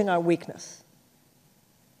indulging our weakness,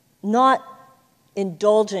 not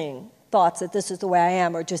indulging thoughts that this is the way I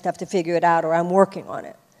am or just have to figure it out or I'm working on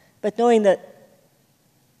it, but knowing that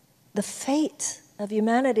the fate of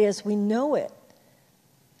humanity as we know it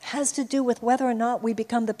has to do with whether or not we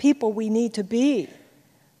become the people we need to be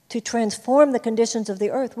to transform the conditions of the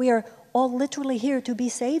earth. We are all literally here to be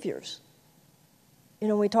saviors.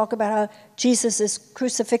 We talk about how Jesus'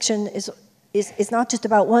 crucifixion is not just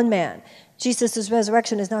about one man. Jesus'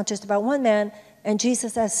 resurrection is not just about one man, and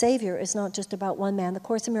Jesus as Savior is not just about one man. The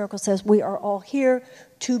Course in Miracles says we are all here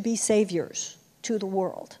to be saviors to the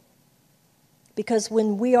world. Because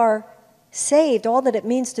when we are saved, all that it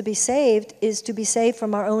means to be saved is to be saved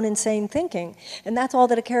from our own insane thinking. And that's all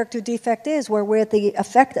that a character defect is, where we're at the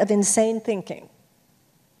effect of insane thinking.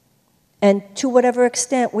 And to whatever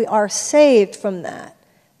extent we are saved from that,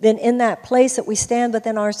 then in that place that we stand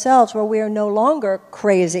within ourselves where we are no longer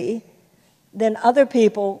crazy, then other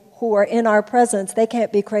people who are in our presence, they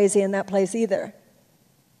can't be crazy in that place either.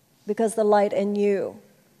 Because the light in you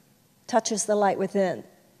touches the light within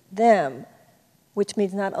them, which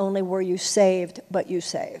means not only were you saved, but you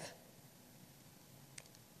save.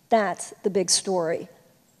 That's the big story.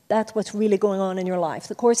 That's what's really going on in your life.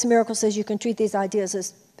 The Course in Miracles says you can treat these ideas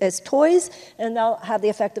as toys, and they'll have the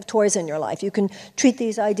effect of toys in your life. You can treat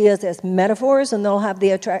these ideas as metaphors, and they'll have the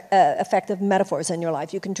effect of metaphors in your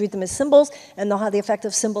life. You can treat them as symbols, and they'll have the effect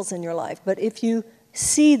of symbols in your life. But if you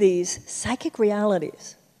see these psychic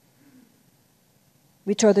realities,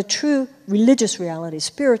 which are the true religious realities,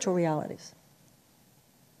 spiritual realities,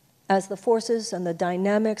 as the forces and the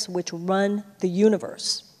dynamics which run the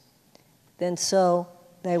universe, then so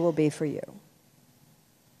they will be for you.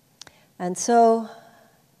 And so,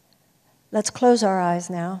 let's close our eyes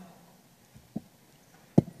now.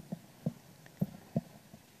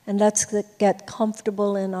 And let's get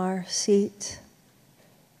comfortable in our seat.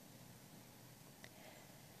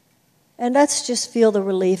 And let's just feel the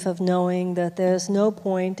relief of knowing that there's no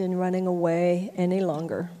point in running away any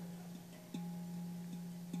longer.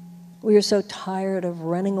 We are so tired of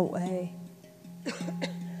running away,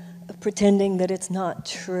 of pretending that it's not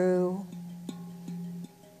true,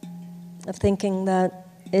 of thinking that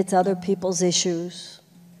it's other people's issues.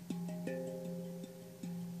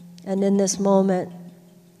 And in this moment,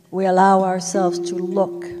 we allow ourselves to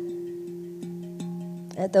look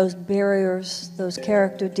at those barriers, those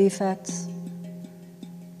character defects,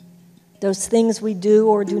 those things we do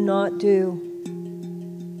or do not do,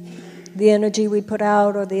 the energy we put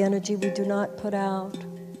out or the energy we do not put out,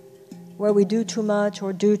 where we do too much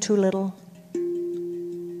or do too little,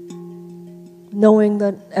 knowing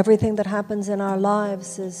that everything that happens in our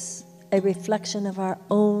lives is a reflection of our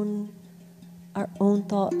own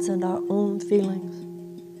thoughts and our own feelings.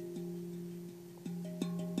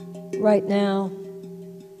 Right now,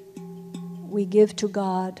 we give to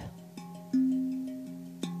God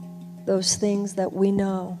those things that we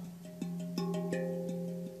know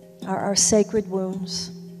are our sacred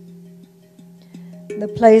wounds, the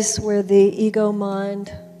place where the ego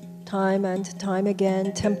mind, time and time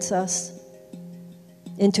again, tempts us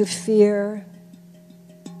into fear,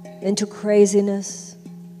 into craziness,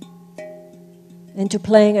 into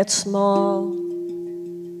playing it small,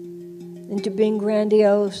 into being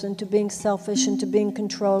grandiose, into being selfish, into being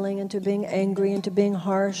controlling, into being angry, into being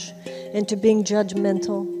harsh, into being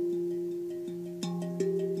judgmental,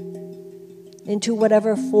 into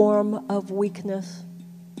whatever form of weakness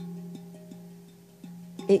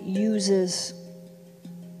it uses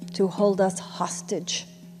to hold us hostage,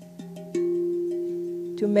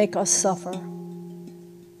 to make us suffer,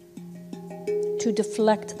 to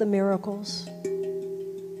deflect the miracles,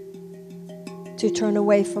 to turn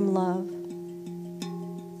away from love,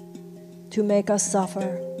 to make us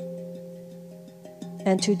suffer,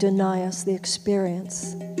 and to deny us the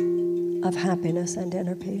experience of happiness and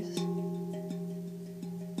inner peace.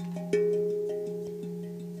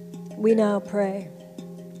 We now pray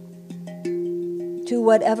to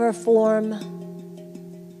whatever form,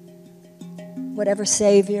 whatever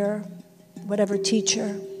savior, whatever teacher,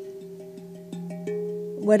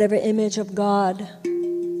 whatever image of God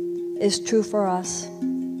is true for us.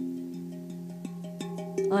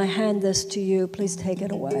 I hand this to you. Please take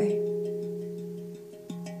it away.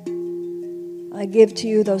 I give to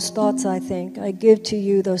you those thoughts I think. I give to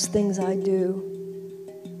you those things I do.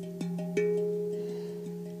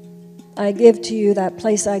 I give to you that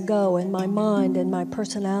place I go in my mind and my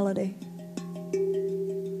personality.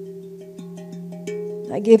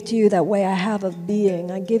 I give to you that way I have of being.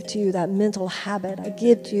 I give to you that mental habit. I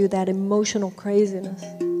give to you that emotional craziness.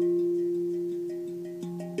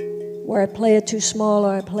 Where I play it too small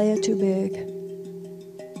or I play it too big.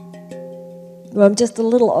 Where I'm just a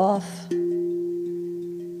little off.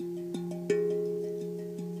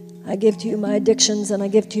 I give to you my addictions and I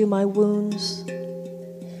give to you my wounds.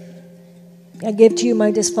 I give to you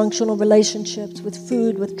my dysfunctional relationships with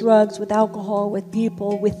food, with drugs, with alcohol, with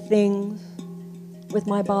people, with things, with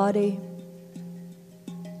my body.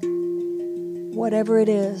 Whatever it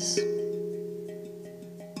is,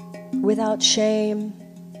 without shame,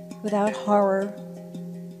 without horror,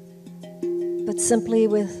 but simply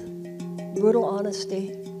with brutal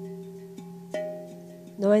honesty,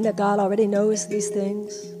 knowing that God already knows these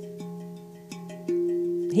things.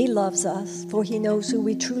 He loves us, for He knows who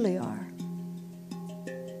we truly are.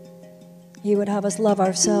 He would have us love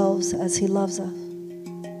ourselves as He loves us.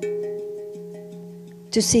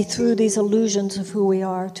 To see through these illusions of who we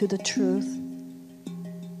are to the truth.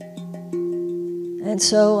 And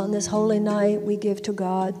so on this holy night, we give to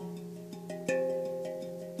God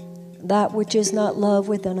that which is not love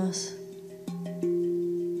within us,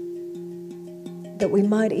 that we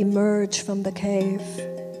might emerge from the cave,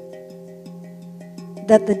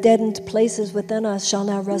 that the deadened places within us shall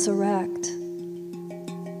now resurrect,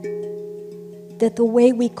 that the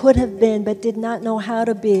way we could have been but did not know how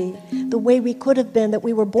to be, the way we could have been that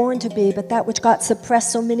we were born to be, but that which got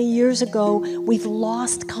suppressed so many years ago, we've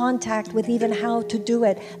lost contact with even how to do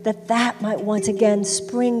it, that might once again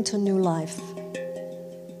spring to new life.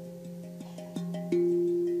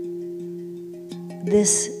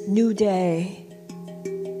 This new day,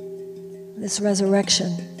 this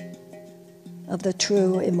resurrection of the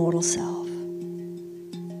true immortal self.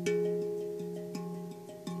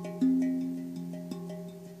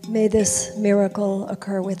 May this miracle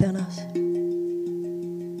occur within us.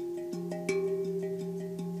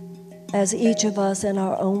 As each of us in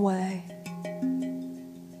our own way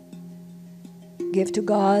give to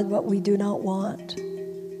God what we do not want,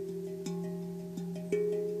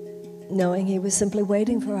 knowing He was simply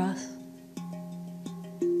waiting for us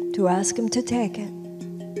to ask Him to take it,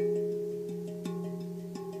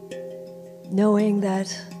 knowing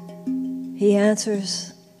that He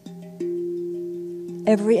answers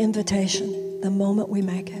every invitation the moment we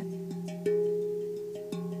make it.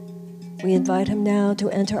 We invite Him now to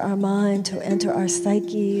enter our mind, to enter our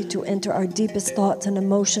psyche, to enter our deepest thoughts and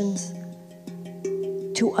emotions,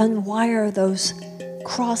 to unwire those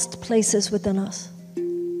crossed places within us.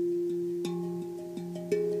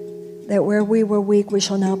 That where we were weak, we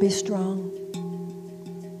shall now be strong.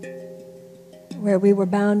 Where we were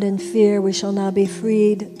bound in fear, we shall now be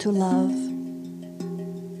freed to love.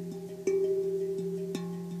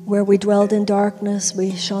 Where we dwelled in darkness,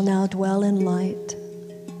 we shall now dwell in light.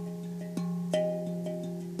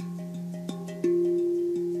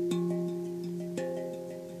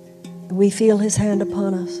 We feel His hand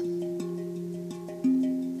upon us.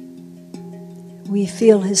 We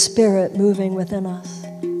feel His Spirit moving within us.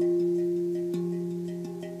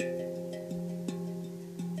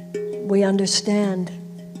 We understand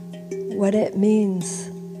what it means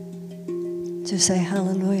to say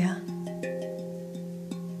hallelujah.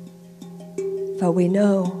 For we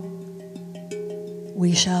know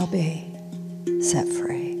we shall be set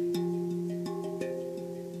free.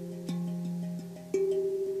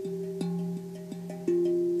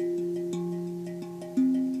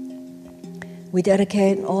 We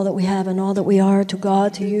dedicate all that we have and all that we are to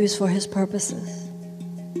God to use for His purposes,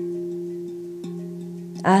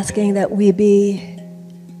 asking that we be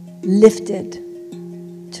lifted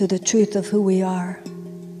to the truth of who we are,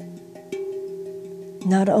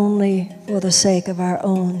 not only for the sake of our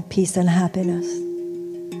own peace and happiness,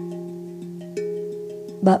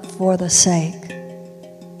 but for the sake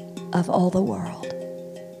of all the world.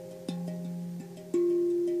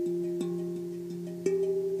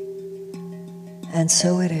 And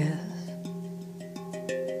so it is.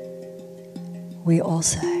 We all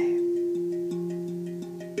say,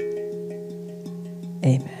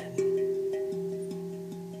 Amen.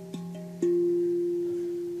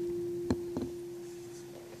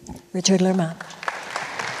 Richard Lerman.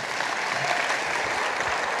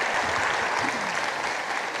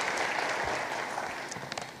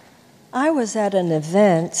 I was at an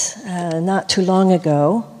event not too long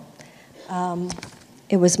ago.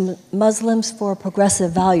 It was Muslims for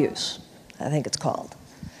Progressive Values, I think it's called.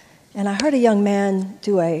 and I heard a young man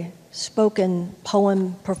do a spoken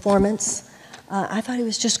poem performance. I thought he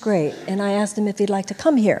was just great, and I asked him if he'd like to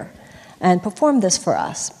come here and perform this for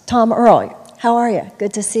us. Tom Earl, how are you?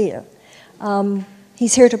 Good to see you.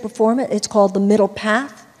 He's here to perform it. It's called The Middle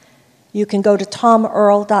Path. You can go to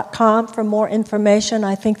tomearl.com for more information.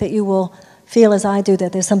 I think that you will feel, as I do,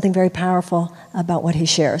 that there's something very powerful about what he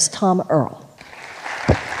shares. Tom Earl.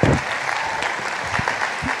 I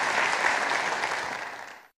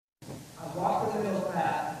walk the middle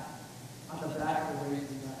path on the back of a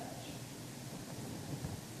wavy ledge.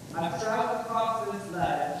 I've traveled across this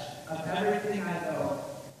ledge of everything I know,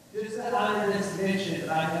 just to honor this mission that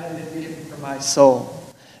I have been given for my soul.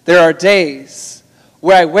 There are days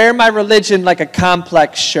where I wear my religion like a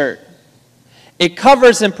complex shirt. It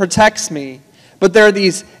covers and protects me, but there are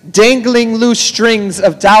these dangling loose strings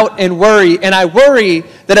of doubt and worry, and I worry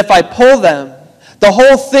that if I pull them, the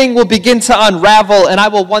whole thing will begin to unravel, and I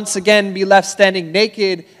will once again be left standing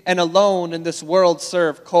naked and alone in this world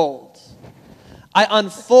served cold. I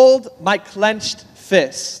unfold my clenched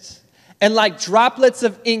fist, and like droplets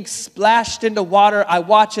of ink splashed into water, I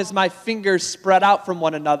watch as my fingers spread out from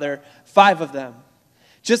one another, 5 of them.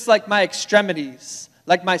 Just like my extremities,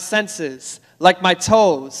 like my senses, like my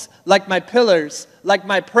toes, like my pillars, like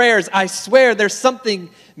my prayers. I swear there's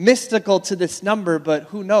something mystical to this number, but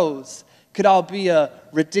who knows? Could all be a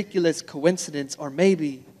ridiculous coincidence, or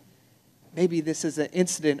maybe this is an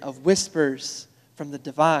incident of whispers from the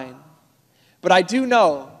divine. But I do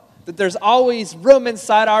know that there's always room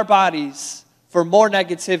inside our bodies for more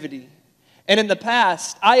negativity. And in the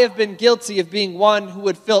past, I have been guilty of being one who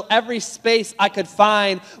would fill every space I could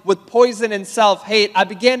find with poison and self-hate. I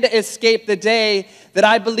began to escape the day that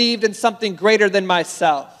I believed in something greater than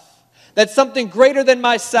myself. That something greater than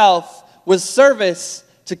myself was service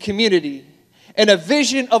to community. And a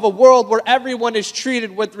vision of a world where everyone is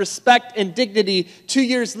treated with respect and dignity. 2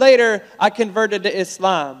 years later, I converted to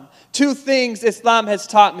Islam. 2 things Islam has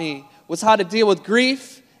taught me was how to deal with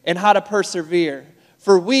grief and how to persevere.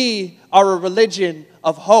 For we are a religion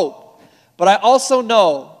of hope. But I also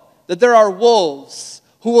know that there are wolves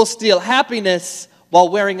who will steal happiness while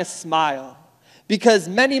wearing a smile. Because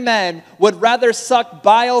many men would rather suck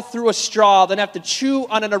bile through a straw than have to chew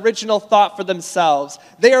on an original thought for themselves.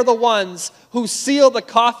 They are the ones who seal the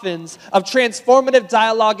coffins of transformative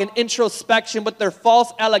dialogue and introspection with their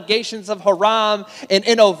false allegations of haram and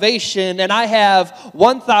innovation. And I have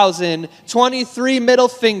 1,023 middle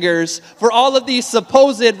fingers for all of these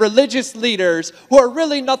supposed religious leaders who are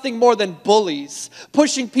really nothing more than bullies,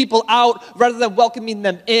 pushing people out rather than welcoming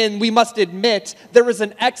them in. We must admit there is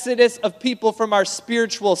an exodus of people from our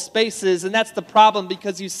spiritual spaces, and that's the problem,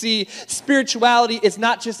 because you see, spirituality is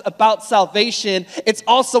not just about salvation, it's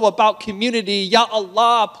also about community. Ya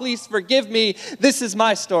Allah, please forgive me. This is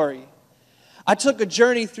my story. I took a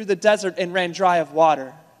journey through the desert and ran dry of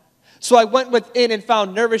water. So I went within and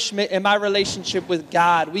found nourishment in my relationship with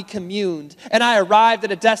God. We communed, and I arrived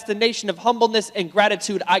at a destination of humbleness and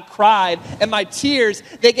gratitude. I cried, and my tears,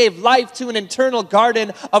 they gave life to an internal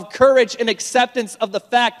garden of courage and acceptance of the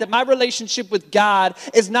fact that my relationship with God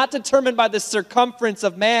is not determined by the circumference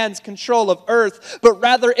of man's control of earth, but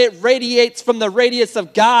rather it radiates from the radius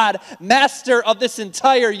of God, master of this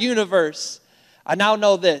entire universe. I now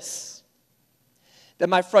know this, that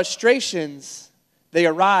my frustrations, they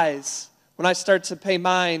arise when I start to pay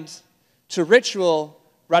mind to ritual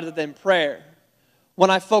rather than prayer, when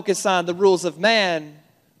I focus on the rules of man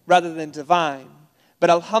rather than divine. But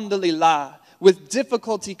alhamdulillah, with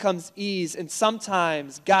difficulty comes ease, and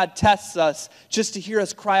sometimes God tests us just to hear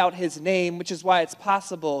us cry out his name, which is why it's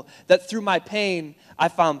possible that through my pain, I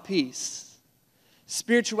found peace.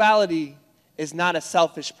 Spirituality is not a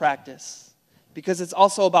selfish practice, because it's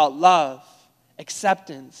also about love,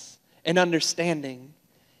 acceptance, and understanding.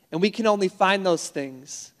 And we can only find those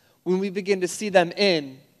things when we begin to see them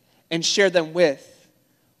in and share them with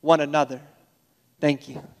one another. Thank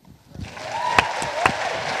you. Thank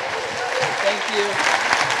you.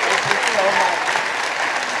 Thank you so much.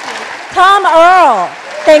 Tom Earl.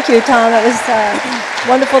 Thank you, Tom. It was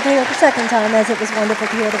wonderful to hear the second time, as it was wonderful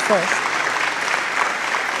to hear the first.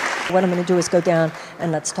 What I'm going to do is go down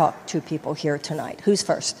and let's talk to people here tonight. Who's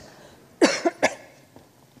first?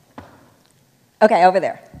 Okay, over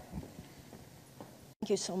there. Thank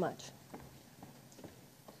you so much.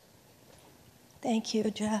 Thank you,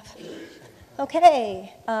 Jeff.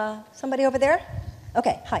 Okay, somebody over there?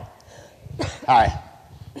 Okay, hi. Hi.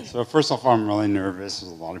 So first off, I'm really nervous.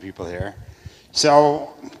 There's a lot of people here. So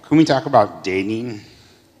can we talk about dating?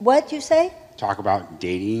 What'd you say? Talk about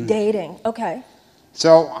dating. Dating, okay.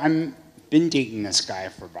 So I've been dating this guy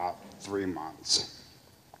for about 3 months.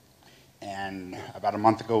 And about a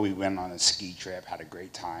month ago, we went on a ski trip, had a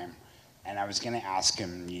great time. And I was going to ask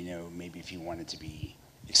him, you know, maybe if he wanted to be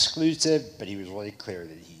exclusive, but he was really clear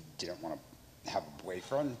that he didn't want to have a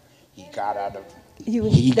boyfriend. He got out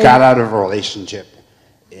of a relationship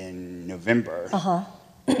in November. Uh-huh.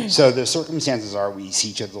 So the circumstances are we see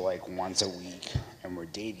each other like once a week and we're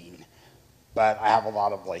dating, but I have a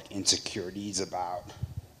lot of like insecurities about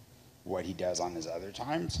what he does on his other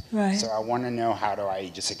times. Right. So I want to know, how do I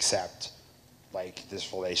just accept like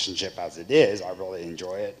this relationship as it is? I really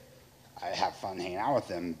enjoy it. I have fun hanging out with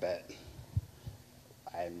him, but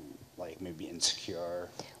I'm like maybe insecure.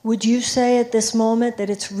 Would you say at this moment that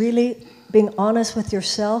it's really being honest with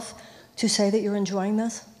yourself to say that you're enjoying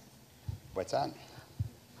this? What's that?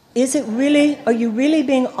 Are you really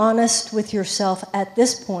being honest with yourself at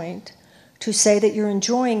this point to say that you're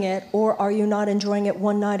enjoying it, or are you not enjoying it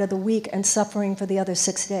one night of the week and suffering for the other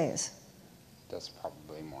 6 days? That's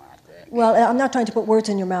probably more accurate. Well, I'm not trying to put words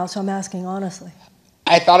in your mouth, so I'm asking honestly.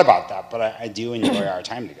 I thought about that, but I do enjoy our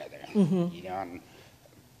time together. Mm-hmm. You know, and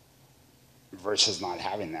versus not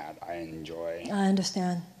having that, I enjoy. I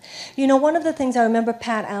understand. You know, one of the things I remember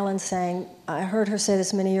Pat Allen saying, I heard her say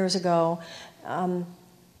this many years ago, and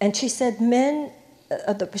she said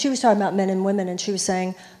she was talking about men and women, and she was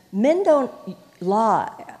saying, men don't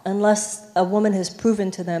lie unless a woman has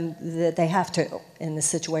proven to them that they have to in this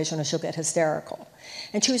situation, or she'll get hysterical.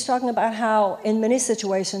 And she was talking about how in many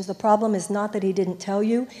situations the problem is not that he didn't tell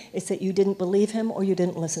you, it's that you didn't believe him or you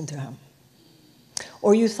didn't listen to him.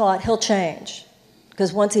 Or you thought, he'll change,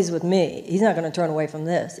 because once he's with me, he's not going to turn away from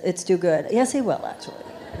this. It's too good. Yes, he will, actually.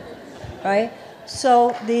 Right?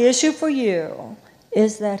 So the issue for you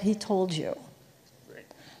is that he told you.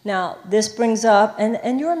 Now, this brings up,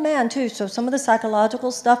 and you're a man too, so some of the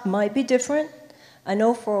psychological stuff might be different. I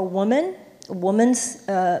know for a woman's,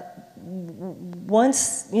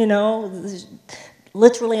 once, you know,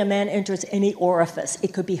 literally a man enters any orifice,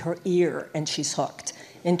 it could be her ear, and she's hooked.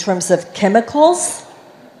 In terms of chemicals,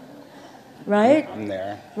 right? I'm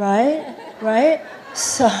there. Right?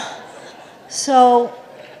 So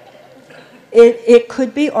it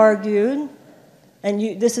could be argued,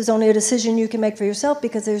 and this is only a decision you can make for yourself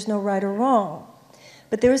because there's no right or wrong.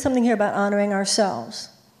 But there is something here about honoring ourselves.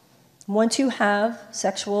 Once you have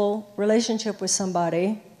sexual relationship with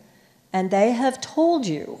somebody, and they have told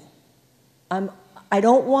you, I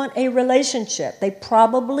don't want a relationship, they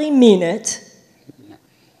probably mean it.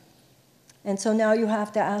 And so now you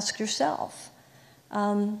have to ask yourself.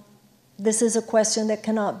 This is a question that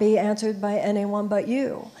cannot be answered by anyone but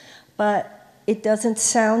you. But it doesn't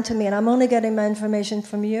sound to me, and I'm only getting my information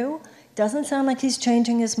from you, doesn't sound like he's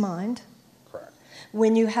changing his mind. Correct.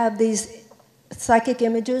 When you have these psychic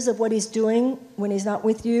images of what he's doing when he's not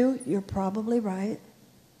with you, you're probably right.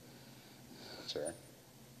 Sure.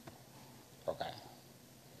 Okay.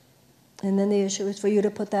 And then the issue is for you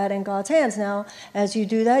to put that in God's hands. Now, as you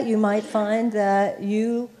do that, you might find that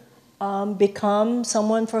you become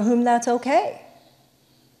someone for whom that's okay.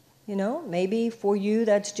 You know, maybe for you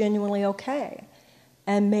that's genuinely okay.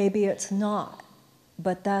 And maybe it's not.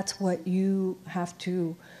 But that's what you have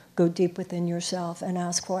to go deep within yourself and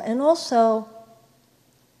ask for. And also,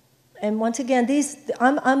 and once again,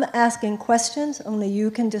 I'm asking questions, only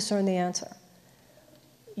you can discern the answer.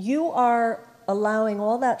 You are allowing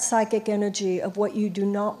all that psychic energy of what you do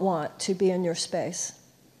not want to be in your space.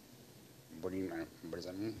 What do you mean? What does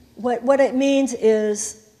that mean? What it means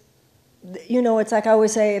is, you know, it's like I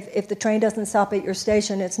always say, if the train doesn't stop at your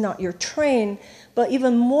station, it's not your train. But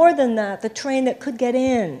even more than that, the train that could get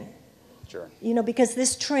in. Sure. You know, because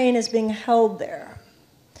this train is being held there.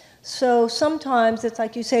 So sometimes it's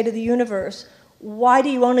like you say to the universe, why do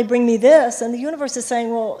you only bring me this? And the universe is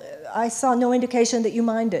saying, well, I saw no indication that you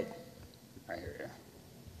minded. I hear you.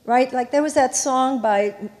 Right? Like there was that song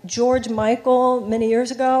by George Michael many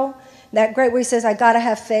years ago, that great where he says, I gotta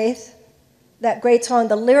have faith. That great song,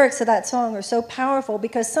 the lyrics of that song are so powerful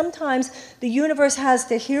because sometimes the universe has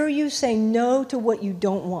to hear you say no to what you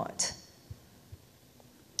don't want.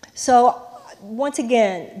 So once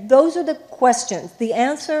again, those are the questions. The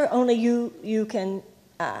answer only you can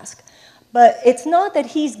ask. But it's not that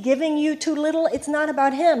he's giving you too little. It's not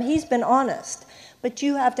about him. He's been honest. But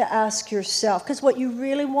you have to ask yourself, because what you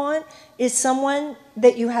really want is someone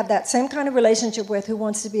that you have that same kind of relationship with who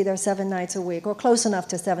wants to be there 7 nights a week, or close enough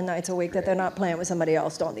to 7 nights a week that they're not playing with somebody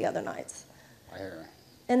else on the other nights. I hear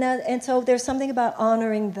you. And so there's something about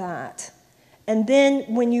honoring that. And then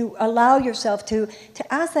when you allow yourself to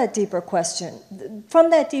ask that deeper question,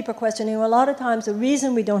 from that deeper question, you know, a lot of times the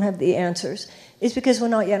reason we don't have the answers is because we're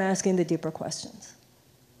not yet asking the deeper questions.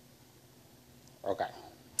 Okay.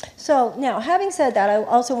 So now, having said that, I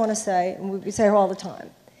also want to say, and we say it all the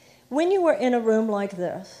time, when you are in a room like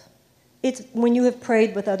this, it's when you have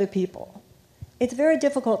prayed with other people, it's very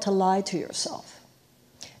difficult to lie to yourself.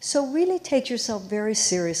 So really take yourself very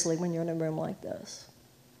seriously when you're in a room like this.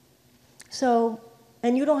 So,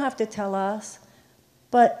 and you don't have to tell us,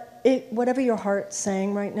 but whatever your heart's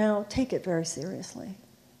saying right now, take it very seriously.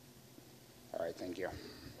 All right, thank you.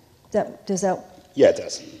 Does that? Yeah, it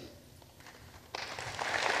does.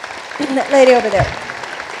 That lady over there.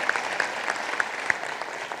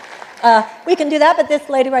 We can do that, but this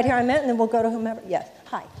lady right here I met, and then we'll go to whomever. Yes,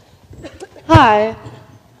 hi. Hi.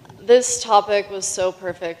 This topic was so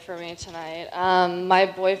perfect for me tonight. My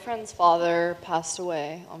boyfriend's father passed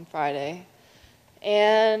away on Friday.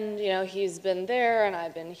 And, you know, he's been there and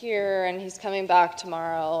I've been here and he's coming back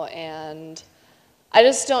tomorrow. And I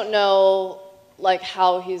just don't know, like,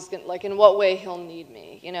 how he's going to, like, in what way he'll need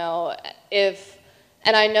me, you know,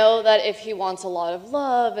 and I know that if he wants a lot of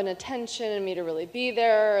love and attention and me to really be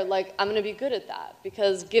there, like, I'm going to be good at that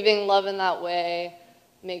because giving love in that way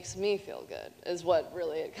makes me feel good is what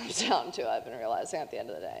really it comes down to, I've been realizing at the end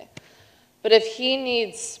of the day. But if he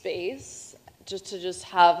needs space to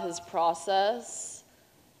have his process,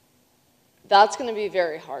 that's going to be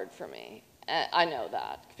very hard for me. I know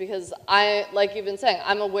that because like you've been saying,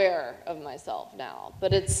 I'm aware of myself now,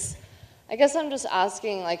 but I guess I'm just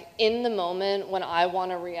asking, like, in the moment when I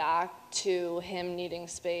want to react to him needing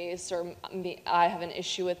space or I have an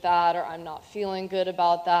issue with that or I'm not feeling good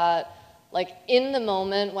about that, like, in the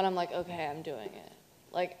moment when I'm like, okay, I'm doing it,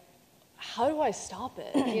 like, how do I stop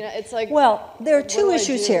it? You know, it's like... Well, there are two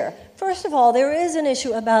issues here. First of all, there is an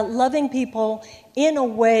issue about loving people in a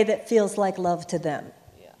way that feels like love to them.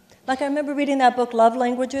 Yeah. Like, I remember reading that book, Love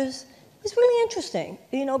Languages. It's really interesting,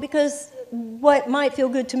 you know, because what might feel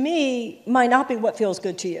good to me might not be what feels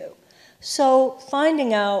good to you. So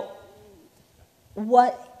finding out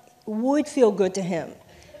what would feel good to him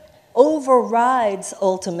overrides,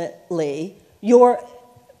 ultimately, your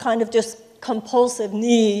kind of just compulsive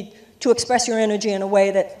need to express your energy in a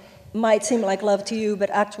way that might seem like love to you, but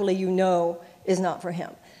actually you know is not for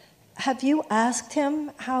him. Have you asked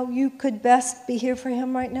him how you could best be here for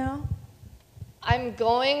him right now? I'm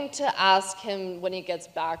going to ask him when he gets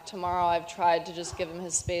back tomorrow. I've tried to just give him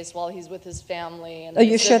his space while he's with his family and Are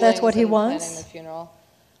you sure that's what he planning wants? the funeral.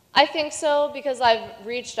 I think so because I've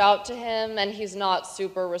reached out to him and he's not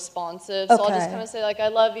super responsive. So I'll just kind of say, like, I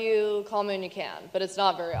love you, call me when you can. But it's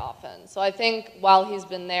not very often. So I think while he's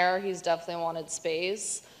been there, he's definitely wanted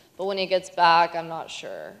space. But when he gets back, I'm not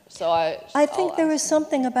sure. So I think there is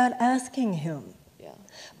something about asking him. Yeah.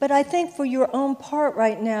 But I think for your own part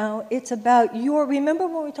right now, it's about remember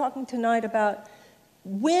when we were talking tonight about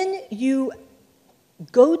when you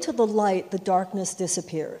go to the light, the darkness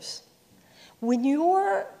disappears. When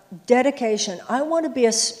your dedication, I want to be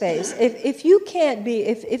a space, if you can't be,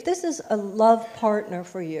 if this is a love partner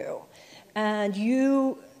for you, and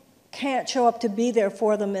you can't show up to be there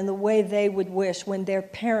for them in the way they would wish when their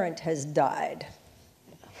parent has died,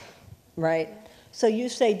 right? So you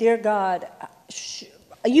say, dear God,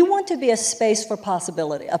 you want to be a space for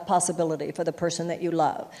possibility for the person that you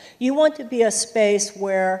love. You want to be a space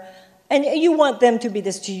where, and you want them to be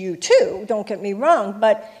this to you too, don't get me wrong,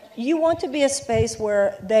 but you want to be a space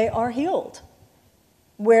where they are healed,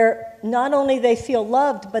 where not only they feel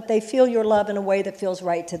loved, but they feel your love in a way that feels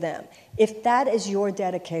right to them. If that is your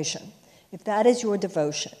dedication, if that is your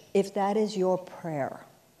devotion, if that is your prayer,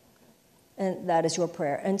 and that is your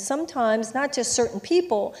prayer. And sometimes, not just certain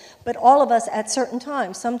people, but all of us at certain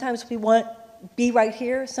times. Sometimes we want, be right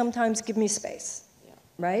here, sometimes give me space,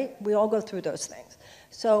 right? We all go through those things.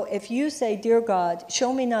 So if you say, dear God,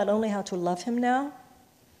 show me not only how to love him now,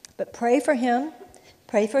 but pray for him,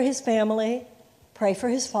 pray for his family, pray for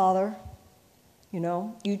his father. You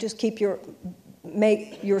know, you just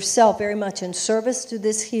make yourself very much in service to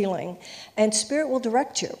this healing, and Spirit will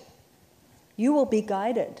direct you. You will be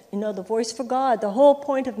guided. You know, the voice for God, the whole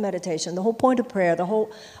point of meditation, the whole point of prayer, the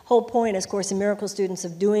whole point as Course in Miracles students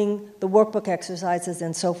of doing the workbook exercises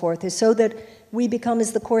and so forth is so that we become,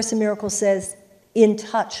 as the Course in Miracles says, in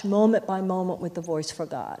touch moment by moment with the voice for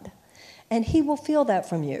God. And he will feel that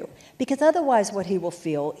from you. Because otherwise what he will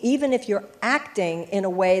feel, even if you're acting in a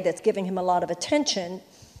way that's giving him a lot of attention,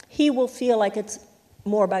 he will feel like it's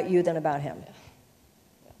more about you than about him.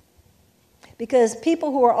 Because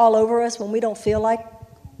people who are all over us, when we don't feel like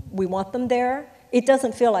we want them there, it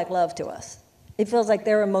doesn't feel like love to us. It feels like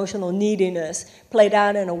their emotional neediness played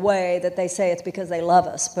out in a way that they say it's because they love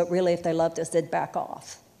us, but really if they loved us, they'd back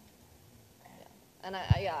off. And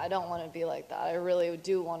I don't want to be like that. I really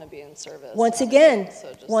do want to be in service. Once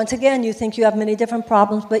again, you think you have many different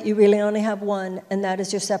problems, but you really only have one, and that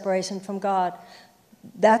is your separation from God.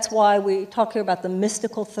 That's why we talk here about the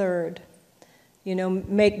mystical third. You know,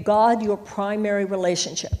 make God your primary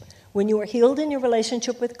relationship. When you are healed in your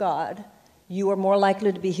relationship with God, you are more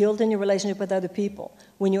likely to be healed in your relationship with other people.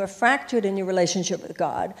 When you are fractured in your relationship with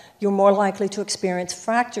God, you're more likely to experience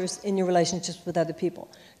fractures in your relationships with other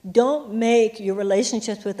people. Don't make your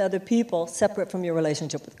relationships with other people separate from your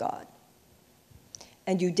relationship with God.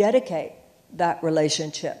 And you dedicate that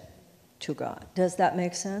relationship to God. Does that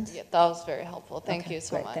make sense? Yeah, that was very helpful. Thank you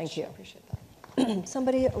so great, much. Thank you. I appreciate that.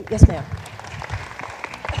 Somebody, yes, ma'am.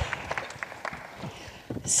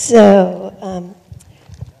 So,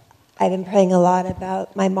 I've been praying a lot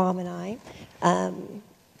about my mom and I.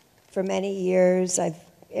 For many years,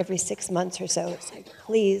 every 6 months or so, it's like,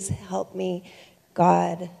 please help me,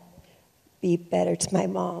 God, be better to my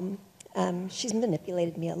mom. She's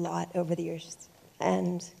manipulated me a lot over the years,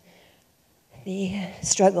 and the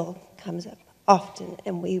struggle comes up often,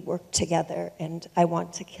 and we work together, and I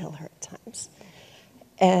want to kill her at times.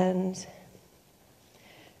 And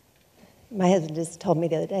my husband just told me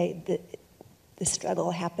the other day that the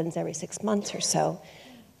struggle happens every 6 months or so,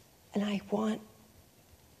 and I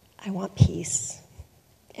want peace.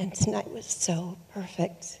 And tonight was so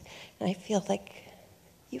perfect, and I feel like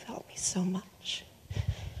you've helped me so much.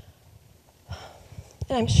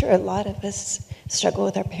 And I'm sure a lot of us struggle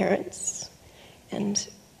with our parents and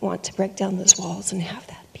want to break down those walls and have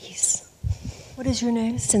that peace. What is your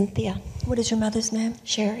name? Cynthia. What is your mother's name?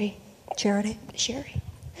 Sherry. Charity? Sherry.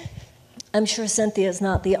 I'm sure Cynthia is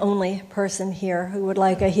not the only person here who would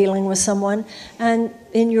like a healing with someone. And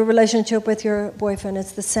in your relationship with your boyfriend,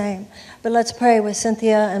 it's the same. But let's pray with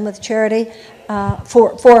Cynthia and with Charity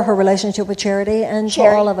for her relationship with Charity and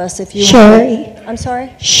for all of us. If you Sherry. I'm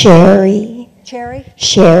sorry? Sherry. Cherry?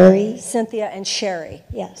 Sherry. Cynthia and Sherry.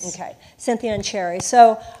 Yes. Okay. Cynthia and Sherry.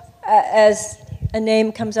 So as a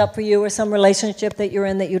name comes up for you or some relationship that you're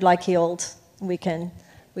in that you'd like healed, we can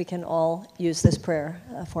all use this prayer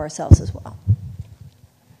for ourselves as well.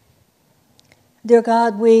 Dear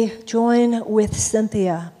God, we join with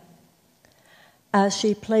Cynthia as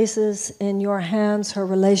she places in your hands her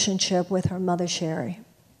relationship with her mother, Sherry.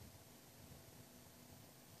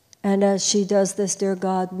 And as she does this, dear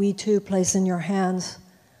God, we too place in your hands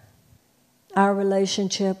our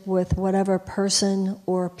relationship with whatever person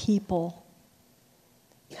or people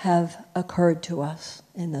have occurred to us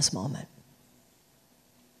in this moment.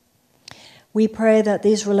 We pray that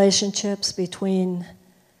these relationships between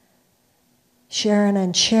Sharon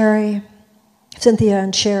and Sherry, Cynthia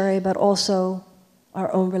and Sherry, but also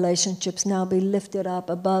our own relationships now be lifted up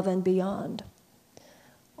above and beyond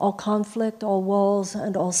all conflict, all walls,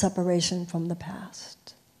 and all separation from the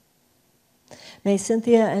past. May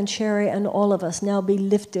Cynthia and Sherry and all of us now be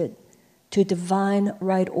lifted to divine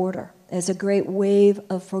right order as a great wave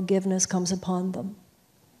of forgiveness comes upon them.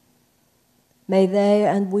 May they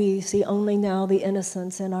and we see only now the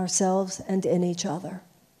innocence in ourselves and in each other.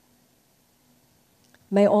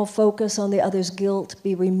 May all focus on the other's guilt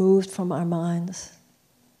be removed from our minds.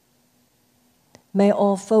 May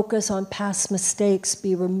all focus on past mistakes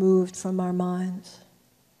be removed from our minds.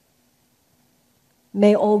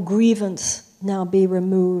 May all grievance now be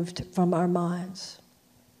removed from our minds.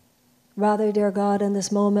 Rather, dear God, in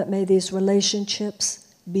this moment, may these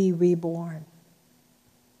relationships be reborn.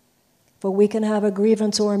 For we can have a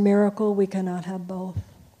grievance or a miracle, we cannot have both.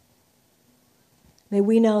 May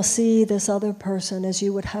we now see this other person as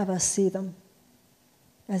you would have us see them,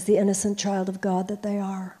 as the innocent child of God that they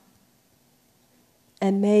are.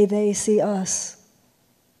 And may they see us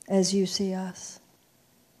as you see us.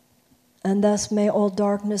 And thus may all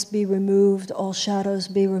darkness be removed, all shadows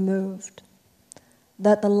be removed,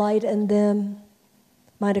 that the light in them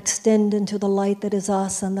might extend into the light that is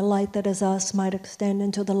us, and the light that is us might extend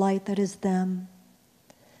into the light that is them,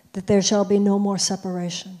 that there shall be no more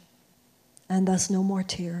separation, and thus no more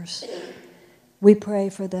tears. We pray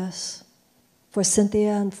for this, for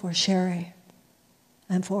Cynthia and for Sherry,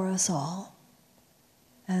 and for us all.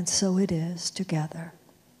 And so it is together.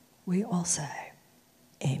 We all say,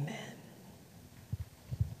 amen.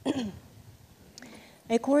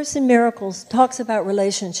 A Course in Miracles talks about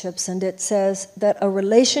relationships, and it says that a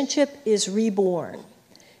relationship is reborn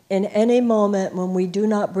in any moment when we do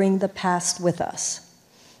not bring the past with us.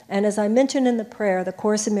 And as I mentioned in the prayer, the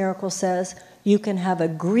Course in Miracles says you can have a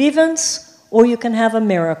grievance or you can have a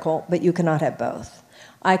miracle, but you cannot have both.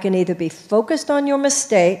 I can either be focused on your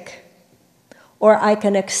mistake or I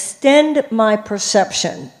can extend my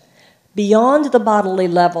perception beyond the bodily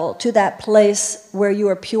level to that place where you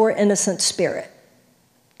are pure, innocent spirit.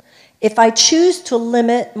 If I choose to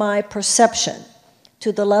limit my perception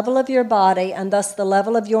to the level of your body and thus the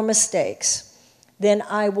level of your mistakes, then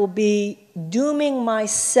I will be dooming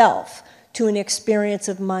myself to an experience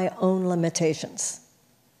of my own limitations.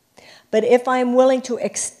 But if I'm willing to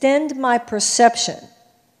extend my perception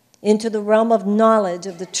into the realm of knowledge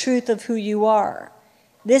of the truth of who you are,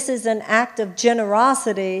 this is an act of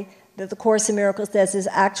generosity that the Course in Miracles says is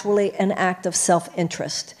actually an act of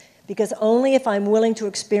self-interest. Because only if I'm willing to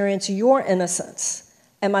experience your innocence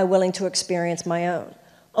am I willing to experience my own.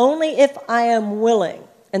 Only if I am willing,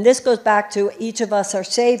 and this goes back to each of us are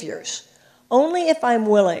saviors, only if I'm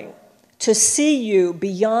willing to see you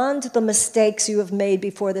beyond the mistakes you have made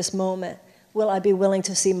before this moment will I be willing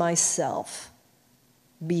to see myself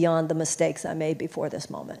beyond the mistakes I made before this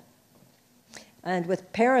moment. And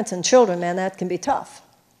with parents and children, man, that can be tough,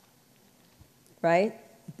 right?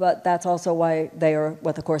 But that's also why they are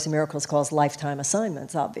what the Course in Miracles calls lifetime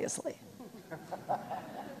assignments, obviously.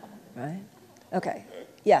 Right? Okay.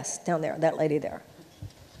 Yes, down there, that lady there.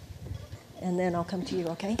 And then I'll come to you,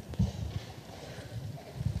 okay?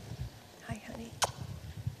 Hi, honey.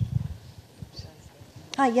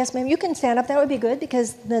 Hi, yes, ma'am. You can stand up. That would be good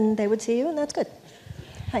because then they would see you, and that's good.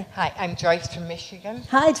 Hi. Hi, I'm Joyce from Michigan.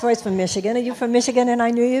 Hi, Joyce from Michigan. Are you from Michigan and I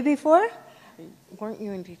knew you before? Weren't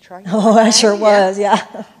you in Detroit? Oh, I sure was,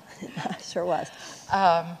 yeah. I sure was.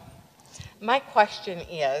 My question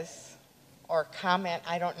is, or comment,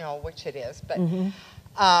 I don't know which it is, but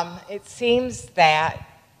it seems that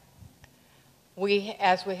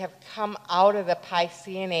as we have come out of the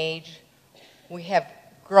Piscean age, we have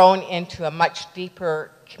grown into a much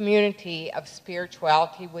deeper community of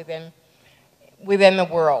spirituality within the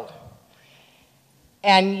world.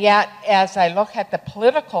 And yet, as I look at the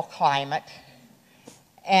political climate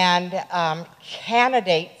and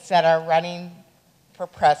candidates that are running for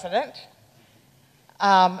president,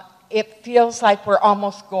 it feels like we're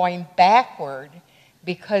almost going backward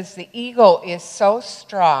because the ego is so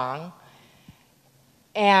strong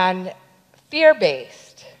and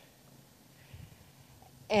fear-based.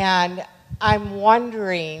 And I'm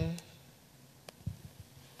wondering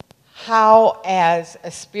how, as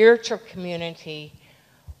a spiritual community,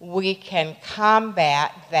 we can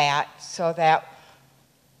combat that so that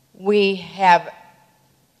we have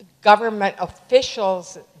government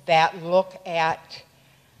officials that look at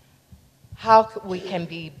how we can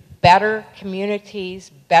be better communities,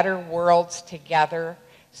 better worlds together,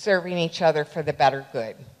 serving each other for the better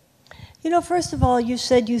good. You know, first of all, you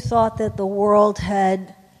said you thought that the world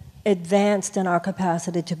had advanced in our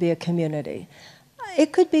capacity to be a community.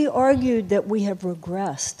 It could be argued that we have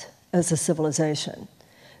regressed as a civilization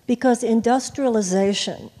because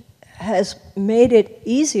industrialization has made it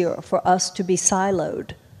easier for us to be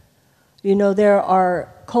siloed. You know, there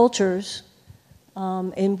are cultures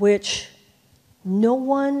in which no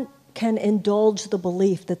one can indulge the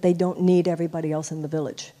belief that they don't need everybody else in the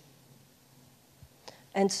village.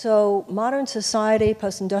 And so modern society,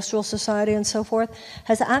 post-industrial society and so forth,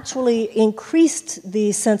 has actually increased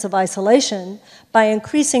the sense of isolation by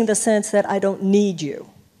increasing the sense that I don't need you.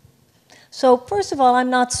 So first of all, I'm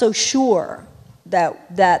not so sure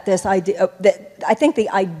that this idea, I think the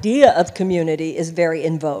idea of community is very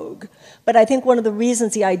in vogue. But I think one of the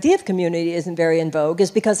reasons the idea of community isn't very in vogue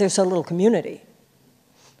is because there's so little community.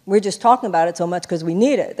 We're just talking about it so much because we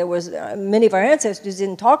need it. There was many of our ancestors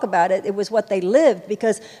didn't talk about it. It was what they lived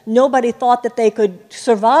because nobody thought that they could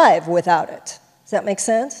survive without it. Does that make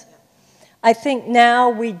sense? I think now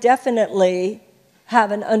we definitely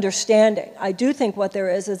have an understanding. I do think what there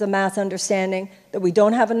is a mass understanding that we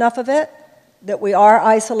don't have enough of it, that we are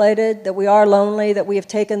isolated, that we are lonely, that we have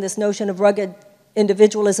taken this notion of rugged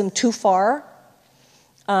individualism too far.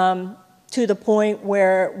 To the point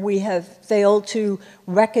where we have failed to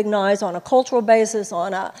recognize on a cultural basis,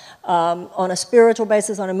 on a spiritual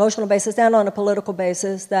basis, on an emotional basis, and on a political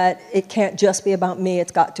basis that it can't just be about me,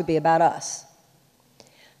 it's got to be about us.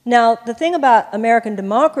 Now, the thing about American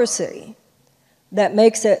democracy that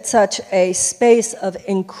makes it such a space of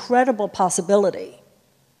incredible possibility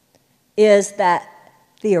is that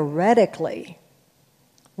theoretically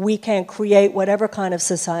we can create whatever kind of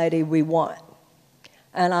society we want.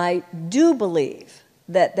 And I do believe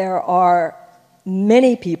that there are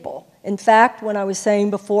many people. In fact, when I was saying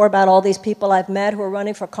before about all these people I've met who are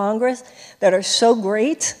running for Congress that are so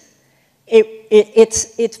great,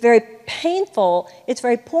 it's very painful, it's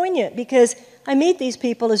very poignant, because I meet these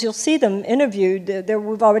people as you'll see them interviewed.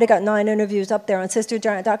 We've already got 9 interviews up there on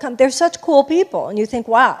sistergiant.com. They're such cool people, and you think,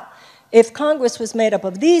 wow, if Congress was made up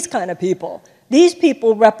of these kind of people, These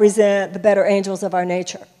people represent the better angels of our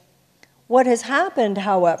nature. What has happened,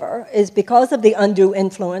 however, is because of the undue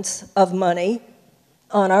influence of money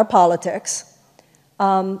on our politics,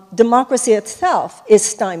 democracy itself is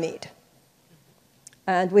stymied.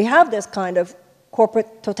 And we have this kind of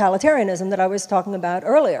corporate totalitarianism that I was talking about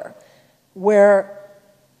earlier, where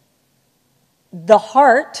the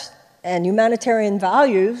heart and humanitarian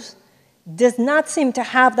values does not seem to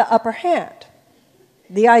have the upper hand.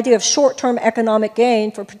 The idea of short-term economic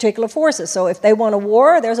gain for particular forces. So if they want a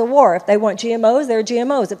war, there's a war. If they want GMOs, there are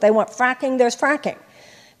GMOs. If they want fracking, there's fracking.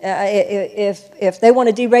 If they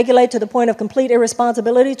want to deregulate to the point of complete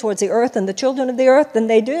irresponsibility towards the earth and the children of the earth, then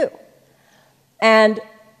they do. And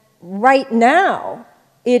right now,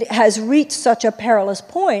 it has reached such a perilous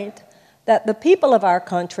point that the people of our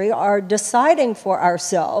country are deciding for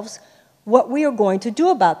ourselves what we are going to do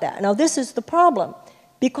about that. Now, this is the problem.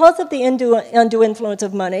 Because of the undue influence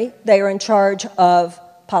of money, they are in charge of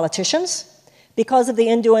politicians. Because of the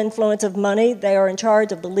undue influence of money, they are in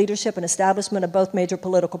charge of the leadership and establishment of both major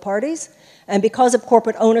political parties. And because of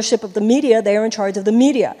corporate ownership of the media, they are in charge of the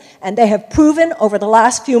media. And they have proven over the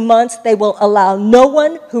last few months they will allow no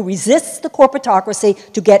one who resists the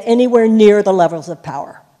corporatocracy to get anywhere near the levels of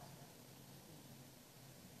power.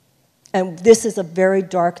 And this is a very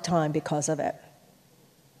dark time because of it.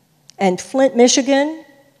 And Flint, Michigan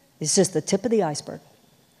is just the tip of the iceberg.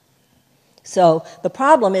 So the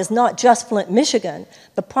problem is not just Flint, Michigan.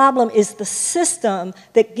 The problem is the system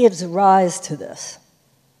that gives rise to this.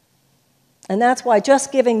 And that's why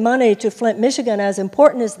just giving money to Flint, Michigan, as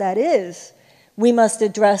important as that is, we must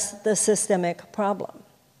address the systemic problem.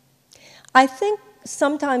 I think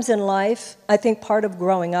sometimes in life, I think part of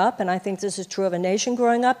growing up, and I think this is true of a nation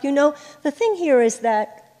growing up, you know, the thing here is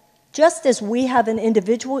that just as we have an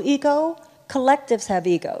individual ego, collectives have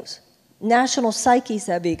egos. National psyches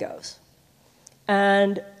have egos.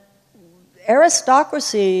 And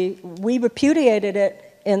aristocracy, we repudiated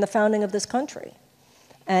it in the founding of this country.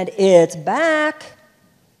 And it's back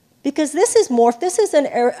because this is morphed. This is an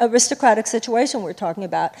aristocratic situation we're talking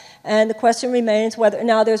about. And the question remains whether,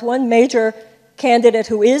 now there's one major candidate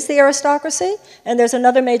who is the aristocracy, and there's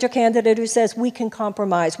another major candidate who says we can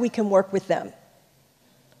compromise, we can work with them.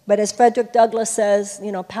 But as Frederick Douglass says,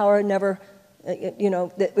 you know, power never, you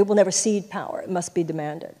know, it will never cede power. It must be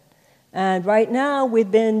demanded. And right now,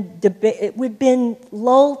 we've been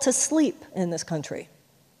lulled to sleep in this country.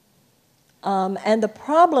 And the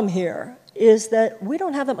problem here is that we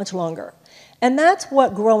don't have that much longer. And that's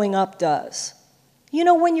what growing up does. You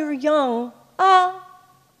know, when you're young,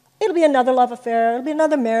 it'll be another love affair, it'll be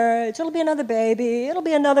another marriage, it'll be another baby, it'll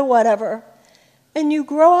be another whatever. And you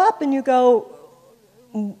grow up and you go,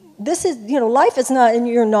 this is, you know, life is not, and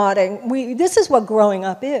you're nodding, this is what growing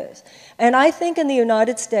up is. And I think in the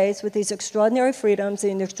United States, with these extraordinary freedoms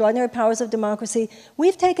and the extraordinary powers of democracy,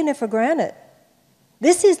 we've taken it for granted.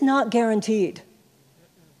 This is not guaranteed.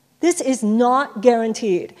 This is not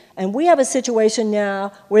guaranteed. And we have a situation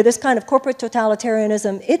now where this kind of corporate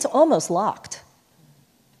totalitarianism, it's almost locked.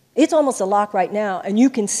 It's almost a lock right now, and you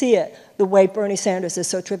can see it the way Bernie Sanders is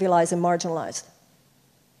so trivialized and marginalized.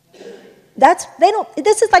 This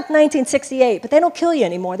is like 1968, but they don't kill you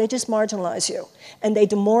anymore. They just marginalize you, and they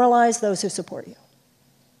demoralize those who support you.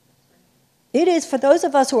 It is, for those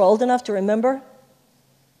of us who are old enough to remember,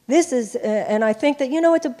 this is, and I think that, you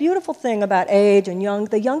know, it's a beautiful thing about age and young.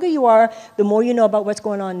 The younger you are, the more you know about what's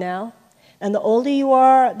going on now, and the older you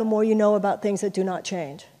are, the more you know about things that do not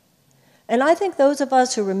change. And I think those of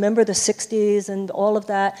us who remember the 60s and all of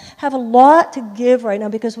that have a lot to give right now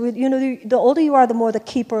because, you know, the older you are, the more the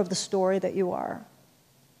keeper of the story that you are.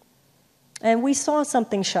 And we saw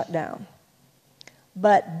something shut down.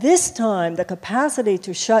 But this time, the capacity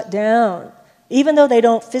to shut down, even though they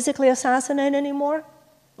don't physically assassinate anymore,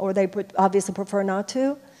 or they obviously prefer not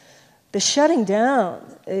to, the shutting down,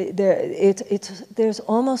 there's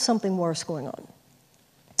almost something worse going on.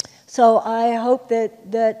 So I hope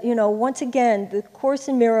that, you know, once again, the Course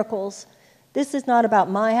in Miracles, this is not about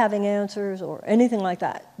my having answers or anything like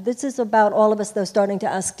that. This is about all of us, though, starting to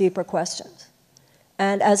ask deeper questions.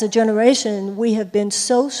 And as a generation, we have been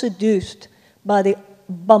so seduced by the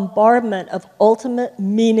bombardment of ultimate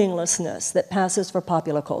meaninglessness that passes for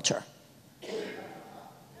popular culture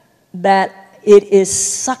that it is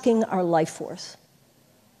sucking our life force.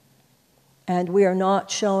 And we are not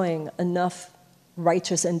showing enough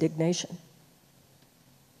righteous indignation.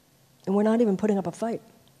 And we're not even putting up a fight.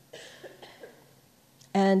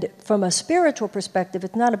 And from a spiritual perspective,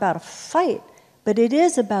 it's not about a fight, but it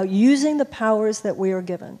is about using the powers that we are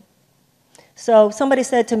given. So somebody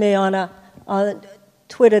said to me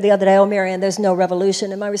Twitter the other day, oh, Marianne, there's no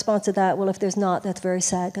revolution. And my response to that, well, if there's not, that's very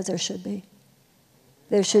sad, because there should be.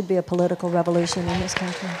 There should be a political revolution in this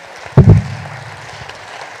country.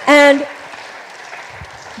 And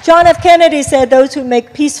John F. Kennedy said, those who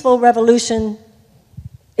make peaceful revolution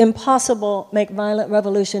impossible make violent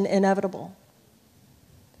revolution inevitable.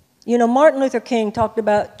 You know, Martin Luther King talked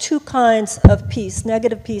about two kinds of peace,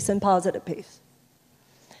 negative peace and positive peace.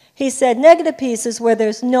 He said negative peace is where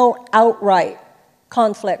there's no outright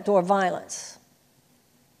conflict or violence.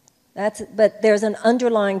 But there's an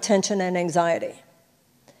underlying tension and anxiety.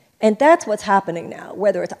 And that's what's happening now,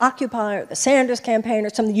 whether it's Occupy or the Sanders campaign or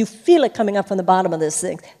something, you feel it coming up from the bottom of this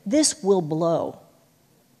thing. This will blow.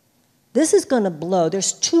 This is going to blow.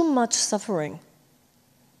 There's too much suffering.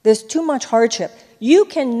 There's too much hardship. You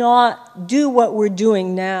cannot do what we're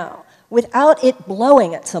doing now without it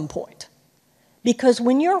blowing at some point. Because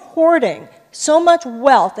when you're hoarding so much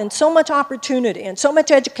wealth and so much opportunity and so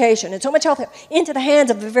much education and so much health into the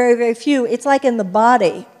hands of the very, very few, it's like in the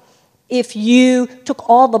body. If you took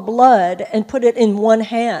all the blood and put it in one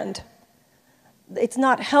hand, it's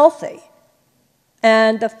not healthy.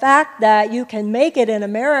 And the fact that you can make it in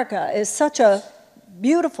America is such a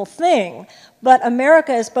beautiful thing, but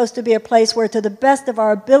America is supposed to be a place where, to the best of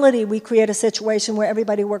our ability, we create a situation where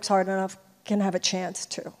everybody who works hard enough can have a chance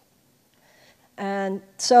to. And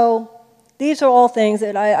so these are all things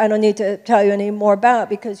that I don't need to tell you any more about,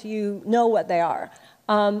 because you know what they are.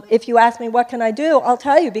 If you ask me what can I do, I'll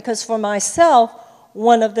tell you, because for myself,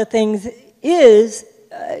 one of the things is,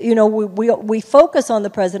 we focus on the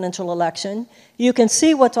presidential election. You can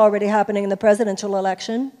see what's already happening in the presidential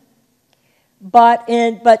election, but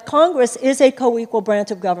Congress is a co-equal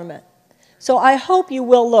branch of government. So I hope you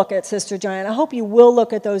will look at Sister Giant. I hope you will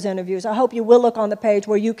look at those interviews. I hope you will look on the page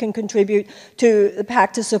where you can contribute to the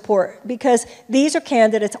PAC to Support, because these are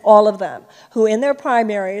candidates, all of them, who in their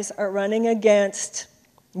primaries are running against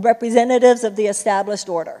representatives of the established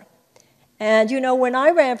order. And when I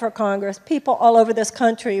ran for Congress, people all over this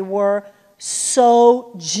country were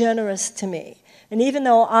so generous to me. And even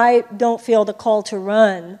though I don't feel the call to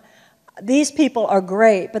run, these people are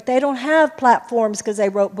great, but they don't have platforms because they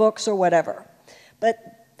wrote books or whatever. But,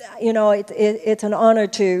 it's an honor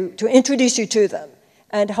to introduce you to them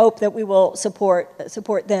and hope that we will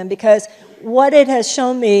support them, because what it has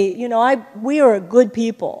shown me, we are good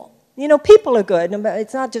people. People are good.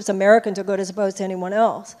 It's not just Americans are good as opposed to anyone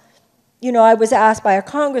else. I was asked by a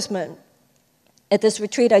congressman at this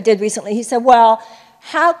retreat I did recently. He said, well,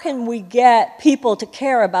 how can we get people to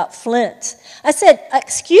care about Flint? I said,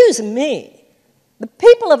 excuse me. The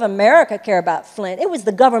people of America care about Flint. It was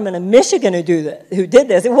the government of Michigan who did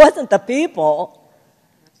this. It wasn't the people.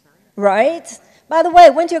 Right? By the way,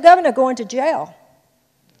 when's your governor going to jail?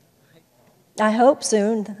 I hope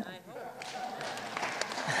soon.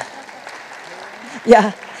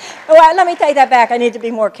 Yeah. Well, let me take that back. I need to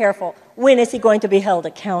be more careful. When is he going to be held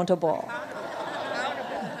accountable?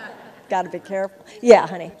 Got to be careful. Yeah,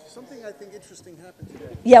 honey. Something I think interesting happened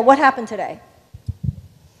today. Yeah, what happened today?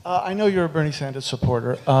 I know you're a Bernie Sanders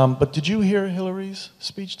supporter, but did you hear Hillary's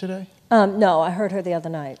speech today? No, I heard her the other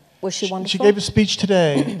night. Was she wonderful? She gave a speech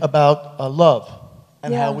today about love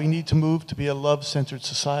and Yeah. how we need to move to be a love-centered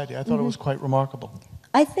society. I thought it was quite remarkable.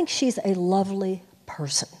 I think she's a lovely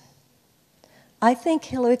person. I think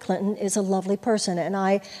Hillary Clinton is a lovely person, and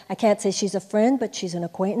I can't say she's a friend, but she's an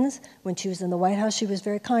acquaintance. When she was in the White House, she was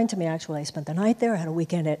very kind to me, actually. I spent the night there. I had a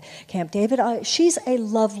weekend at Camp David. She's a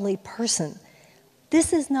lovely person.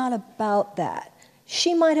 This is not about that.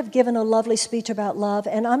 She might have given a lovely speech about love,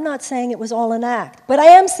 and I'm not saying it was all an act, but I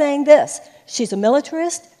am saying this. She's a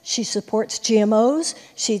militarist. She supports GMOs.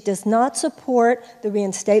 She does not support the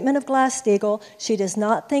reinstatement of Glass-Steagall. She does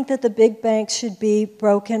not think that the big banks should be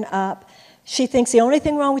broken up. She thinks the only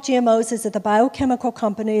thing wrong with GMOs is that the biochemical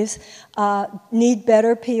companies need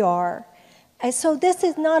better PR. And so this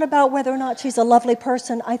is not about whether or not she's a lovely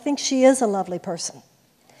person. I think she is a lovely person.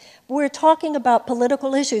 We're talking about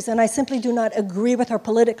political issues, and I simply do not agree with her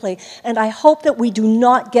politically, and I hope that we do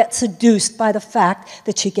not get seduced by the fact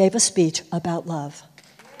that she gave a speech about love.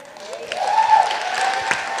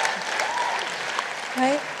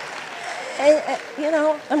 Right?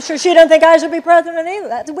 I'm sure she doesn't think I should be president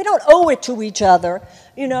either. We don't owe it to each other,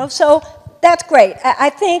 so that's great. I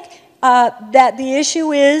think that the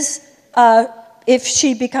issue is if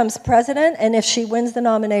she becomes president and if she wins the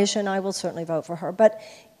nomination, I will certainly vote for her. But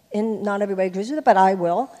not everybody agrees with it, but I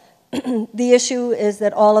will. The issue is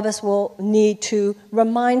that all of us will need to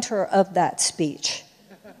remind her of that speech.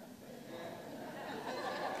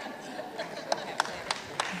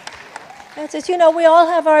 It's just, we all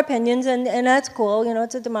have our opinions, and that's cool.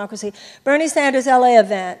 It's a democracy. Bernie Sanders LA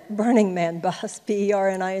event, Burning Man bus,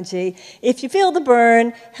 BERNING. If you feel the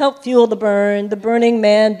burn, help fuel the burn. The Burning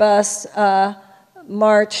Man bus,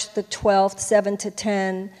 March the 12th, 7 to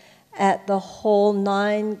 10, at the Whole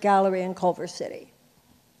 9 Gallery in Culver City.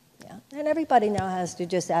 Yeah, and everybody now has to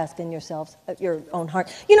just ask in yourselves, your own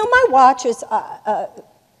heart. My watch is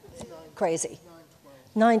crazy.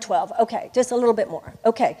 9:12. Okay, just a little bit more.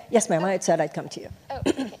 Okay, yes, ma'am. I had said I'd come to you. Oh,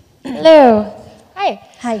 okay. Hello. Hi.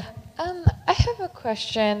 Hi. I have a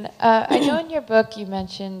question. I know in your book you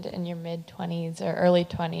mentioned in your mid-20s or early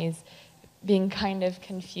 20s being kind of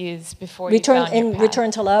confused before you found your path.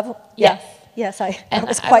 Return to Love? Yes. Yes, I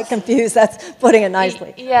was quite confused. That's putting it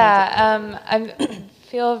nicely. Yeah, I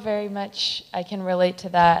feel very much I can relate to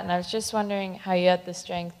that, and I was just wondering how you had the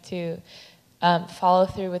strength to follow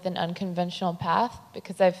through with an unconventional path,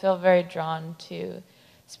 because I feel very drawn to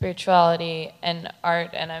spirituality and art,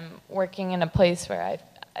 and I'm working in a place where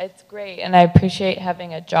it's great, and I appreciate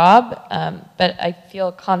having a job, but I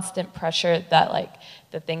feel constant pressure that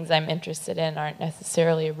the things I'm interested in aren't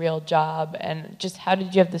necessarily a real job, and just how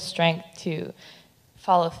did you have the strength to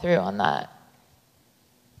follow through on that?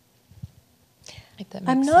 If that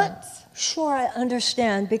makes I'm not sense. sure I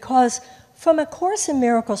understand, because from a Course in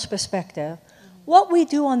Miracles perspective, what we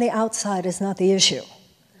do on the outside is not the issue.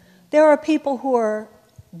 There are people who are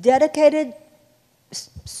dedicated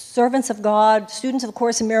servants of God, students of A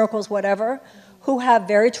Course in Miracles, whatever, who have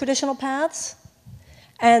very traditional paths.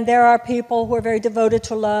 And there are people who are very devoted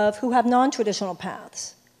to love who have non-traditional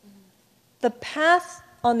paths. The path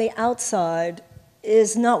on the outside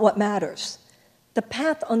is not what matters. The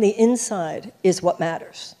path on the inside is what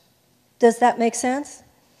matters. Does that make sense?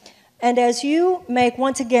 And as you make,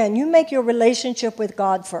 once again, you make your relationship with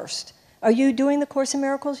God first. Are you doing the Course in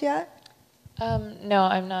Miracles yet? No,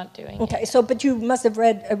 I'm not doing it. Okay, but you must have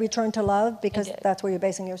read A Return to Love, because that's where you're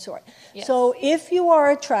basing your story. Yes. So if you are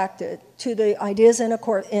attracted to the ideas in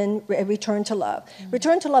A Return to Love,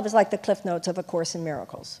 Return to Love is like the Cliff Notes of A Course in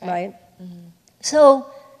Miracles, right? So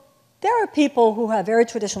there are people who have very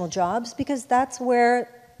traditional jobs because that's where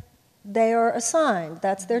they are assigned,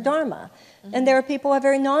 that's their dharma. And there are people who have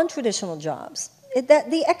very non-traditional jobs.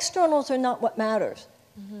 The externals are not what matters.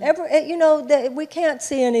 We can't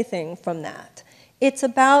see anything from that. It's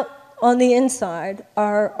about, on the inside,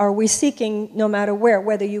 are we seeking no matter where,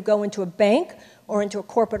 whether you go into a bank or into a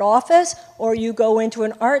corporate office or you go into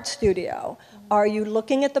an art studio, are you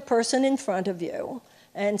looking at the person in front of you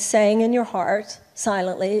and saying in your heart,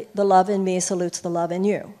 silently, the love in me salutes the love in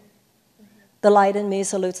you. The light in me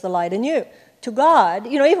salutes the light in you. To God,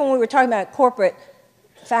 even when we were talking about corporate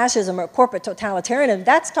fascism or corporate totalitarianism,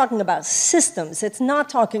 that's talking about systems. It's not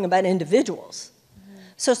talking about individuals.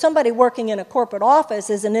 So somebody working in a corporate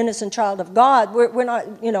office is an innocent child of God. We're not,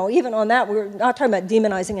 even on that, we're not talking about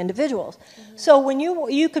demonizing individuals. So when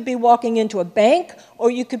you could be walking into a bank,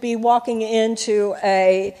 or you could be walking into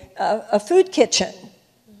a food kitchen,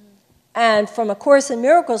 and from A Course in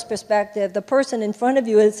Miracles perspective, the person in front of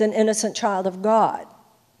you is an innocent child of God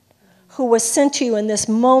who was sent to you in this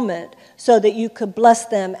moment so that you could bless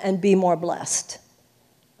them and be more blessed.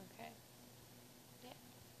 Okay. Yeah.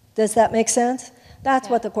 Does that make sense? That's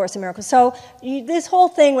what the Course in Miracles. So this whole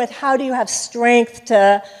thing with how do you have strength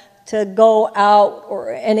to go out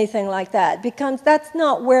or anything like that, that's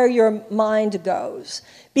not where your mind goes.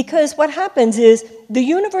 Because what happens is the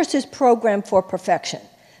universe is programmed for perfection.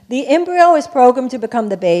 The embryo is programmed to become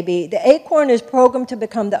the baby. The acorn is programmed to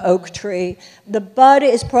become the oak tree. The bud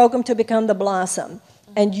is programmed to become the blossom.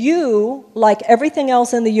 And you, like everything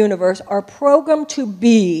else in the universe, are programmed to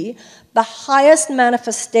be the highest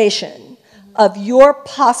manifestation of your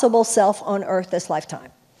possible self on earth this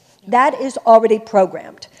lifetime. That is already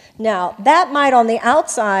programmed. Now, that might on the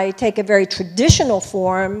outside take a very traditional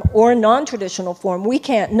form or non-traditional form. We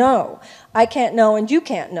can't know. I can't know and you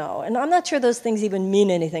can't know. And I'm not sure those things even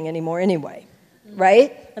mean anything anymore anyway,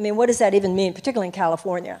 right? I mean, what does that even mean, particularly in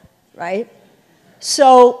California, right?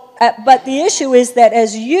 So, but the issue is that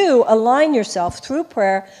as you align yourself through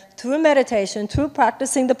prayer, through meditation, through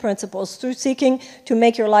practicing the principles, through seeking to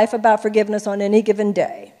make your life about forgiveness on any given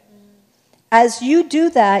day, as you do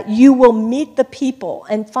that, you will meet the people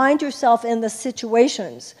and find yourself in the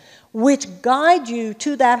situations which guide you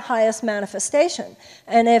to that highest manifestation.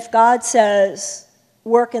 And if God says,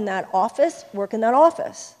 work in that office, work in that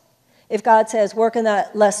office. If God says, work in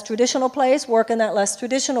that less traditional place, work in that less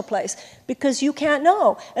traditional place. Because you can't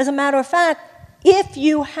know. As a matter of fact, if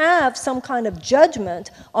you have some kind of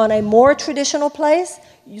judgment on a more traditional place,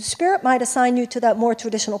 Spirit might assign you to that more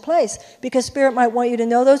traditional place, because Spirit might want you to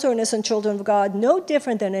know those are innocent children of God, no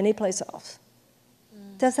different than any place else.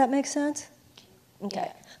 Does that make sense?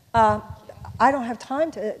 Okay. I don't have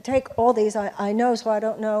time to take all these, I know, so I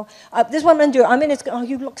don't know. This is what I'm going to do. Oh,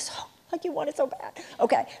 you look so like you want it so bad.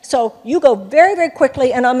 Okay, so you go very, very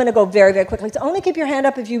quickly, and I'm going to go very, very quickly. So only keep your hand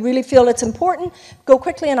up if you really feel it's important. Go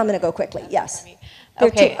quickly, and I'm going to go quickly. Yes.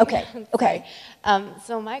 Okay. Okay.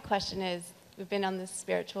 So my question is, we've been on this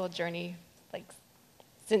spiritual journey, like,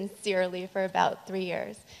 sincerely for about 3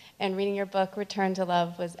 years, and reading your book, Return to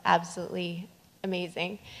Love, was absolutely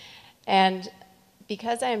amazing. And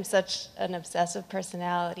because I am such an obsessive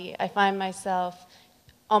personality, I find myself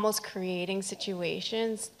almost creating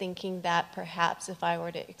situations, thinking that perhaps if I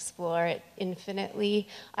were to explore it infinitely,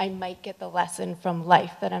 I might get the lesson from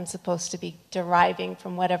life that I'm supposed to be deriving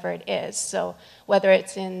from whatever it is. So whether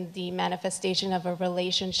it's in the manifestation of a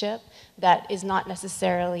relationship that is not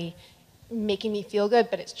necessarily making me feel good,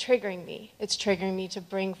 but it's triggering me. It's triggering me to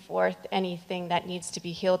bring forth anything that needs to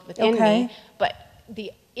be healed within me. But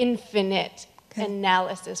the infinite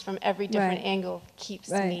analysis from every different angle keeps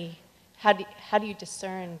me. How do you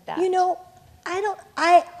discern that? You know,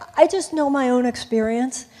 I just know my own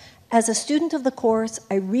experience. As a student of the course,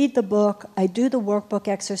 I read the book, I do the workbook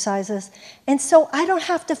exercises, and so I don't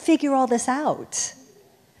have to figure all this out.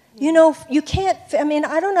 You know, you can't, I mean,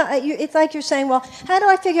 I don't know, it's like you're saying, well, how do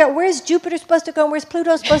I figure out where's Jupiter supposed to go, and where's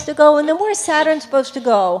Pluto supposed to go, and then where's Saturn supposed to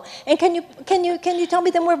go? And can you tell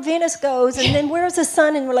me then where Venus goes, and then where's the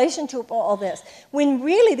sun in relation to all this? When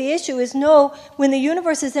really the issue is when the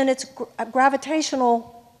universe is in its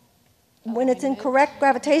gravitational, when it's in correct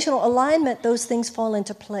gravitational alignment, those things fall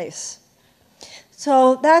into place.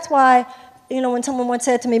 So that's why, you know, when someone once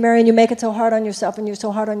said to me, Marianne, you make it so hard on yourself, and you're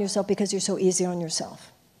so hard on yourself because you're so easy on yourself.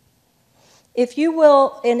 If you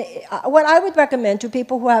will, and what I would recommend to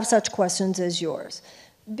people who have such questions as yours,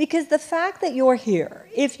 because the fact that you're here,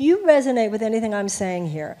 if you resonate with anything I'm saying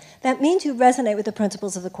here, that means you resonate with the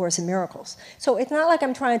principles of the Course in Miracles. So it's not like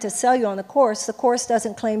I'm trying to sell you on the Course. The Course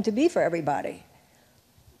doesn't claim to be for everybody.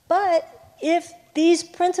 But if these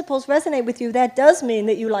principles resonate with you, that does mean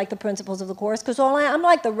that you like the principles of the Course, because I'm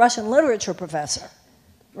like the Russian literature professor,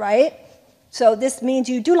 right? So this means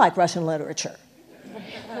you do like Russian literature.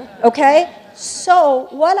 Okay? So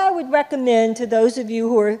what I would recommend to those of you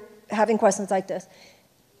who are having questions like this,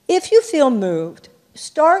 if you feel moved,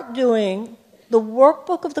 start doing the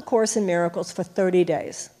workbook of the Course in Miracles for 30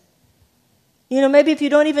 days. You know, maybe if you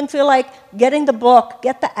don't even feel like getting the book,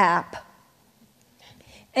 get the app.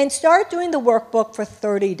 And start doing the workbook for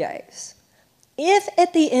 30 days. If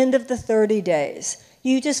at the end of the 30 days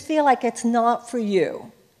you just feel like it's not for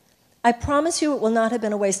you, I promise you it will not have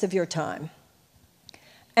been a waste of your time.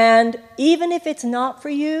 And even if it's not for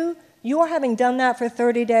you, your having done that for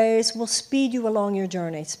 30 days will speed you along your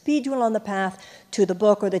journey, speed you along the path to the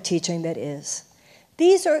book or the teaching that is.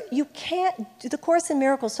 These are, you can't, the Course in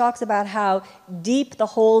Miracles talks about how deep the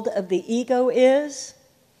hold of the ego is,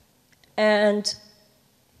 and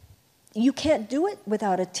you can't do it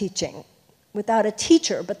without a teaching, without a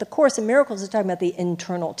teacher, but the Course in Miracles is talking about the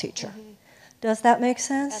internal teacher. Mm-hmm. Does that make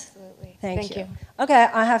sense? Absolutely. Thank you. Okay,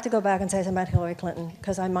 I have to go back and say something about Hillary Clinton,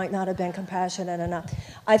 because I might not have been compassionate enough.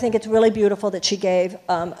 I think it's really beautiful that she gave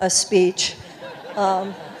a speech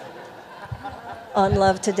on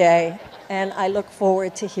love today, and I look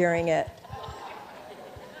forward to hearing it.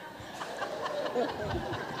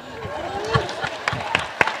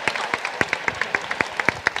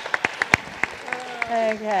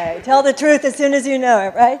 Okay, tell the truth as soon as you know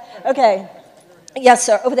it, right? Okay. Yes,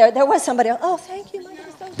 sir. Over there. There was somebody else. Oh, thank you. My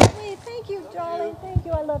God, so sweet. Thank you, darling. Thank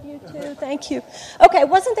you. I love you too. Thank you. Okay,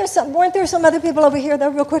 weren't there some other people over here though,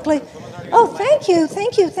 real quickly? Oh, thank you.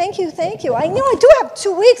 Thank you. Thank you. Thank you. I know I do have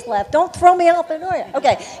 2 weeks left. Don't throw me out the door yet.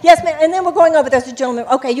 Okay. Yes, ma'am. And then we're going over there. There's a gentleman.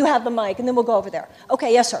 Okay, you have the mic, and then we'll go over there.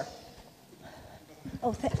 Okay, yes, sir.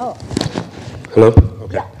 Oh, Hello?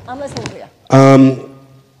 Okay. Yeah, I'm listening to you.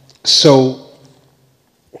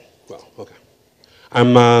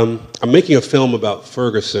 I'm making a film about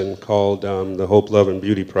Ferguson called the Hope, Love, and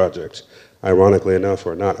Beauty Project, ironically enough,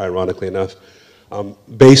 or not ironically enough,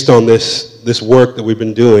 based on this work that we've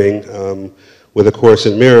been doing with A Course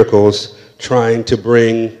in Miracles, trying to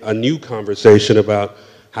bring a new conversation about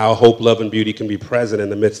how hope, love, and beauty can be present in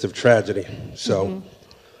the midst of tragedy. So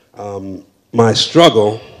my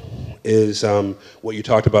struggle is what you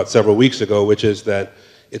talked about several weeks ago, which is that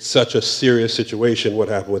it's such a serious situation, what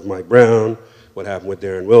happened with Mike Brown, what happened with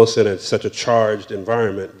Darren Wilson. It's such a charged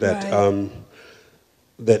environment that,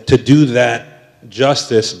 that to do that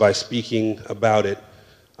justice by speaking about it,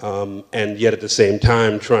 and yet at the same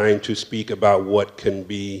time trying to speak about what can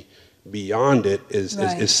be beyond it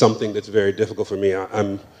is something that's very difficult for me.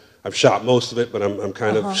 I've shot most of it, but I'm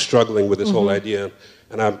kind of struggling with this whole idea.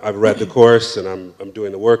 And I've read the course and I'm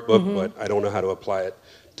doing the workbook, but I don't know how to apply it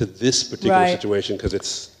to this particular situation because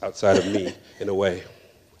it's outside of me in a way.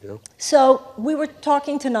 You know? So we were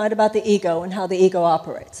talking tonight about the ego and how the ego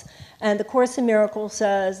operates. And the Course in Miracles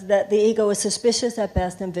says that the ego is suspicious at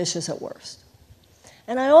best and vicious at worst.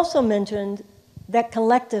 And I also mentioned that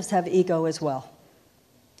collectives have ego as well.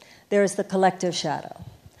 There is the collective shadow.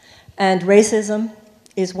 And racism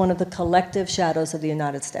is one of the collective shadows of the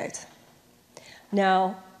United States.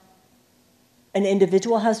 Now, an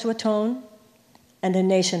individual has to atone, and a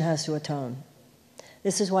nation has to atone.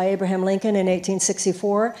 This is why Abraham Lincoln in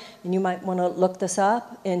 1864, and you might want to look this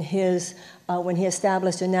up, in his, when he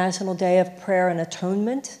established a National Day of Prayer and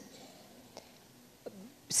Atonement,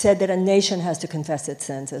 said that a nation has to confess its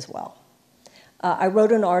sins as well. I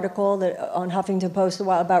wrote an article on Huffington Post a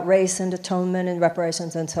while about race and atonement and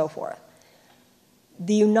reparations and so forth.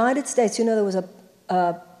 The United States, you know, there was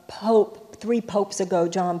a pope 3 popes ago,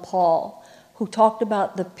 John Paul, who talked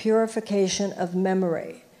about the purification of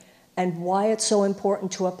memory and why it's so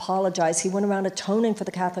important to apologize. He went around atoning for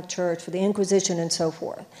the Catholic Church, for the Inquisition, and so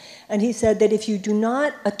forth. And he said that if you do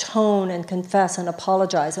not atone and confess and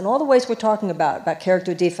apologize, in all the ways we're talking about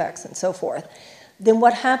character defects and so forth, then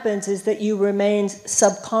what happens is that you remain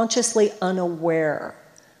subconsciously unaware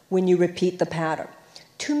when you repeat the pattern.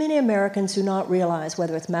 Too many Americans do not realize,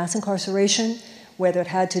 whether it's mass incarceration, whether it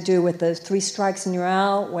had to do with the 3 strikes and you're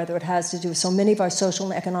out, whether it has to do with so many of our social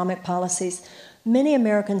and economic policies, many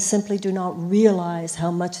Americans simply do not realize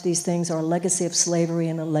how much these things are a legacy of slavery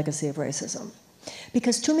and a legacy of racism.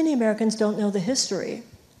 Because too many Americans don't know the history,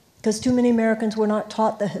 because too many Americans were not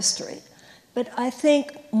taught the history. But I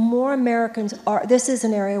think more Americans are, this is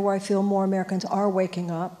an area where I feel more Americans are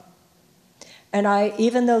waking up. And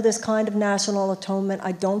even though this kind of national atonement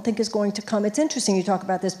I don't think is going to come, it's interesting you talk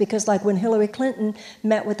about this because like when Hillary Clinton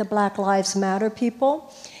met with the Black Lives Matter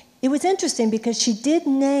people, it was interesting because she did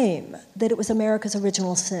name that it was America's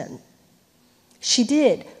original sin. She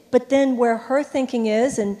did. But then where her thinking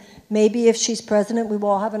is, and maybe if she's president, we will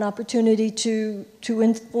all have an opportunity to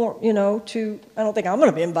inform, I don't think I'm going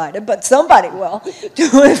to be invited, but somebody will,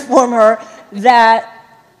 to inform her that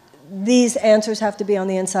these answers have to be on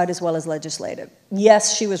the inside as well as legislative.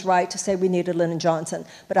 Yes, she was right to say we needed Lyndon Johnson,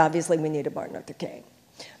 but obviously we needed Martin Luther King.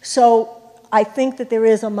 So I think that there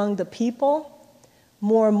is among the people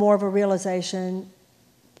more and more of a realization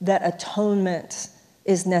that atonement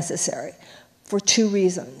is necessary for 2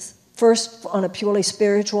 reasons. First, on a purely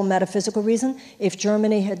spiritual, metaphysical reason, if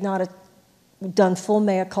Germany had not done full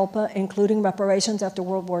mea culpa, including reparations after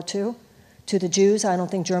World War II, to the Jews, I don't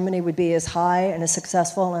think Germany would be as high and as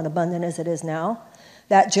successful and abundant as it is now.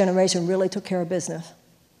 That generation really took care of business.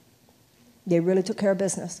 They really took care of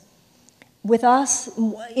business. With us,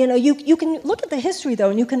 you can look at the history, though,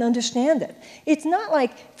 and you can understand it. It's not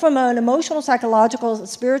like, from an emotional, psychological,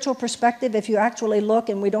 spiritual perspective, if you actually look,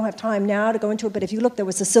 and we don't have time now to go into it, but if you look, there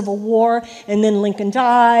was the Civil War, and then Lincoln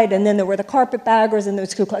died, and then there were the carpetbaggers, and there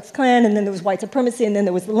was Ku Klux Klan, and then there was white supremacy, and then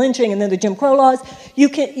there was the lynching, and then the Jim Crow laws.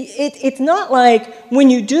 It's not like, when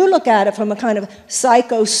you do look at it from a kind of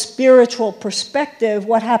psycho-spiritual perspective,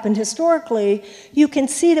 what happened historically, you can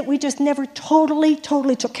see that we just never totally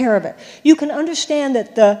took care of it. You can understand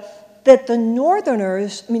that the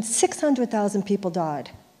Northerners, 600,000 people died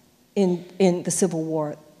in the Civil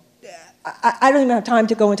War. I don't even have time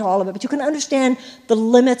to go into all of it, but you can understand the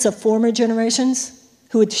limits of former generations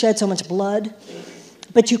who had shed so much blood.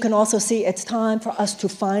 But you can also see it's time for us to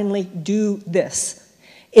finally do this.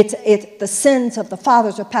 It's the sins of the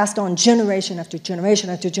fathers are passed on generation after generation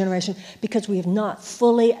after generation because we have not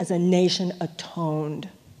fully, as a nation, atoned.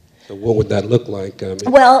 So what would that look like?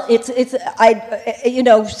 Well,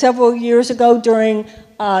 several years ago during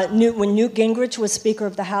when Newt Gingrich was Speaker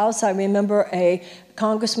of the House, I remember a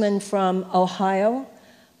congressman from Ohio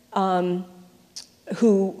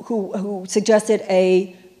who suggested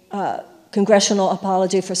a congressional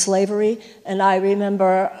apology for slavery, and I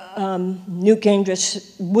remember Newt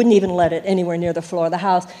Gingrich wouldn't even let it anywhere near the floor of the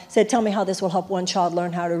House, said, "Tell me how this will help one child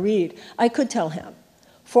learn how to read." I could tell him.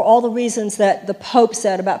 For all the reasons that the Pope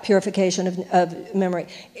said about purification of memory,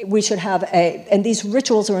 we should have and these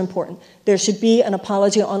rituals are important. There should be an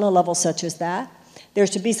apology on a level such as that. There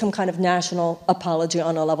should be some kind of national apology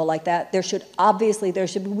on a level like that.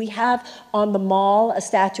 We have on the Mall a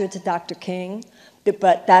statue to Dr. King,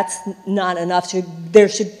 but that's not enough. There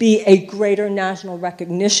should be a greater national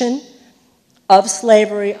recognition of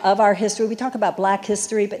slavery, of our history. We talk about black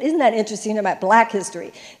history, but isn't that interesting about black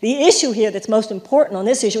history? The issue here that's most important on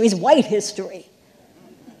this issue is white history,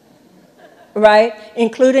 right?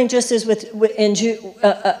 Including just as with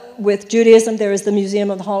Judaism, there is the Museum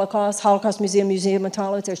of the Holocaust, Holocaust Museum, Museum of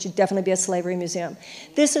Tolerance. There should definitely be a slavery museum.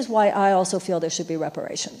 This is why I also feel there should be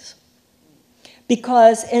reparations.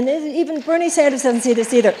 Because, and even Bernie Sanders doesn't see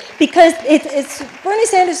this either, because Bernie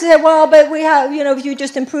Sanders said, well, but we have, you know, if you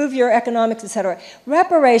just improve your economics, et cetera.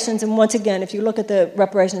 Reparations, and once again, if you look at the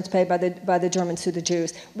reparations paid by the Germans to the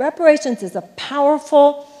Jews, reparations is a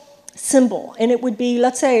powerful symbol, and it would be,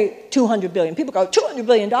 let's say, $200 billion. People go, $200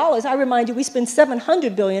 billion? I remind you, we spend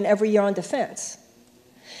 $700 billion every year on defense.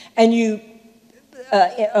 And you,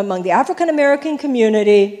 among the African-American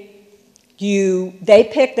community, they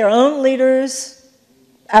pick their own leaders.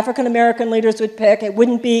 African-American leaders would pick. It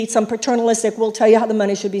wouldn't be some paternalistic, we'll tell you how the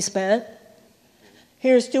money should be spent.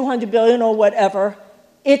 Here's $200 billion or whatever.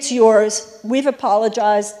 It's yours. We've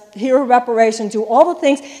apologized. Here are reparations. Do all the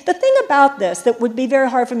things. The thing about this that would be very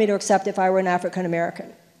hard for me to accept if I were an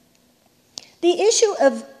African-American, the issue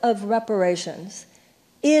of reparations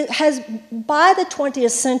has, by the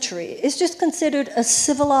 20th century, is just considered a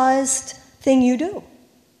civilized thing you do.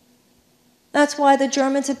 That's why the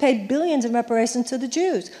Germans have paid billions in reparations to the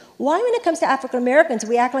Jews. Why, when it comes to African Americans,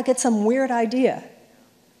 we act like it's some weird idea?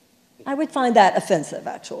 I would find that offensive,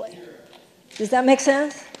 actually. Does that make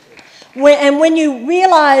sense? And when you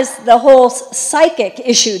realize the whole psychic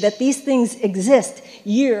issue that these things exist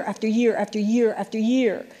year after year after year after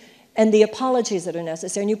year, and the apologies that are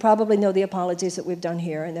necessary, and you probably know the apologies that we've done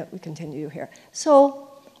here and that we continue here. So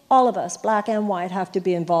all of us, black and white, have to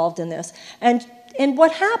be involved in this. And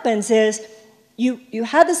what happens is, you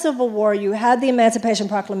had the Civil War, you had the Emancipation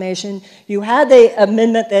Proclamation, you had the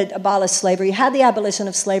amendment that abolished slavery, you had the abolition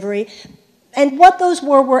of slavery, and what those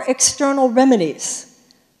were external remedies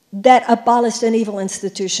that abolished an evil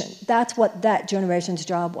institution. That's what that generation's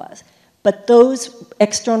job was. But those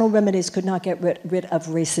external remedies could not get rid of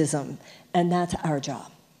racism, and that's our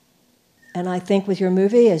job. And I think with your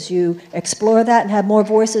movie, as you explore that and have more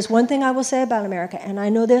voices, one thing I will say about America, and I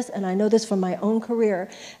know this from my own career,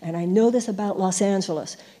 and I know this about Los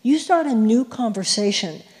Angeles, you start a new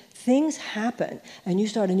conversation, things happen, and you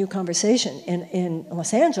start a new conversation. In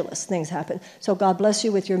Los Angeles, things happen. So God bless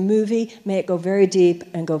you with your movie. May it go very deep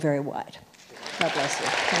and go very wide. God bless you.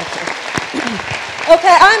 Thank you.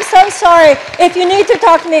 Okay, I'm so sorry. If you need to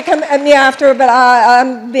talk to me, come at me after, but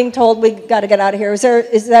I'm being told we got to get out of here. Is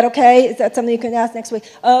that okay? Is that something you can ask next week?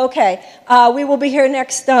 Oh, okay. We will be here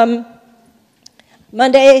next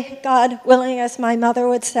Monday, God willing, as my mother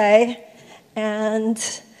would say. And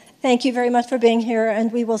thank you very much for being here.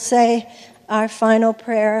 And we will say our final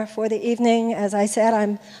prayer for the evening. As I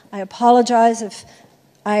said, I apologize if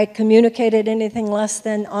I communicated anything less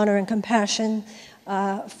than honor and compassion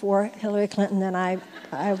for Hillary Clinton, and I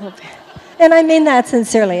will, and I mean that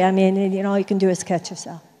sincerely. I mean, you know, all you can do is catch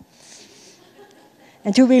yourself.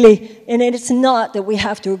 And it's not that we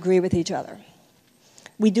have to agree with each other.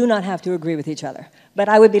 We do not have to agree with each other. But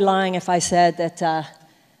I would be lying if I said that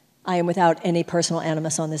I am without any personal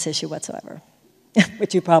animus on this issue whatsoever,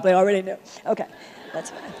 which you probably already knew. Okay,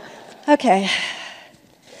 that's fine. Okay.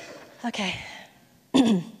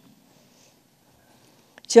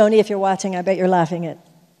 Joni, if you're watching, I bet you're laughing at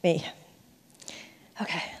me.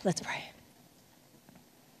 Okay, let's pray.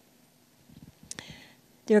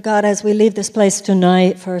 Dear God, as we leave this place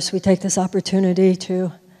tonight, first we take this opportunity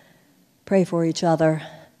to pray for each other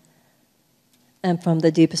and from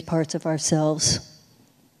the deepest parts of ourselves,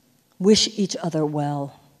 wish each other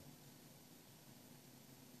well.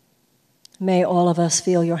 May all of us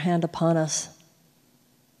feel your hand upon us,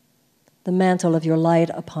 the mantle of your light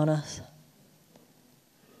upon us.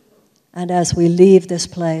 And as we leave this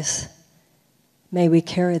place, may we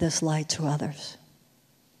carry this light to others.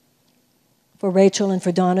 For Rachel and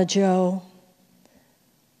for Donna Jo,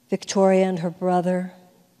 Victoria and her brother,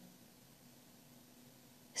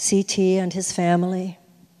 C.T. and his family,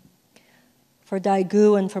 for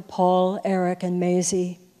Daegu and for Paul, Eric and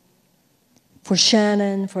Maisie, for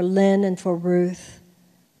Shannon, for Lynn and for Ruth,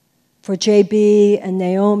 for J.B. and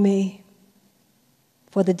Naomi,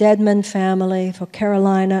 for the Deadman family, for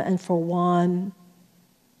Carolina and for Juan,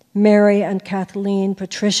 Mary and Kathleen,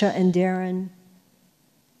 Patricia and Darren,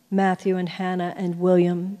 Matthew and Hannah and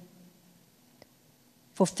William,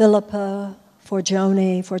 for Philippa, for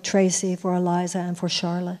Joni, for Tracy, for Eliza, and for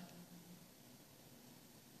Charlotte.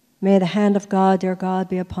 May the hand of God, dear God,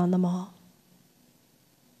 be upon them all.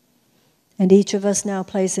 And each of us now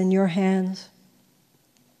place in your hands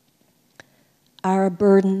our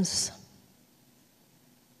burdens,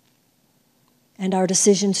 and our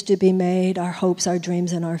decisions to be made, our hopes, our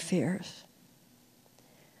dreams, and our fears.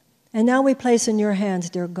 And now we place in your hands,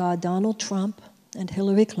 dear God, Donald Trump and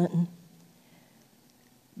Hillary Clinton,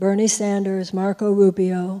 Bernie Sanders, Marco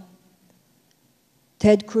Rubio,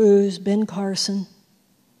 Ted Cruz, Ben Carson,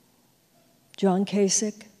 John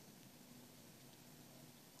Kasich,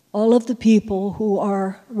 all of the people who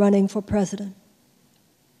are running for president.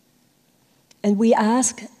 And we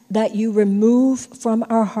ask that you remove from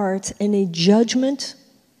our hearts any judgment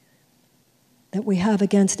that we have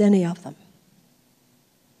against any of them.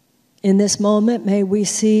 In this moment, may we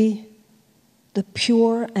see the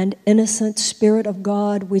pure and innocent Spirit of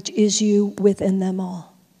God, which is you, within them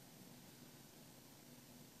all.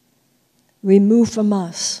 Remove from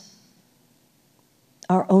us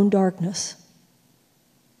our own darkness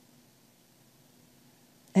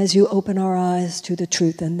as you open our eyes to the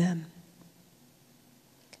truth in them.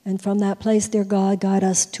 And from that place, dear God, guide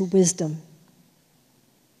us to wisdom.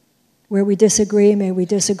 Where we disagree, may we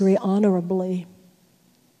disagree honorably.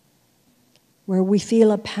 Where we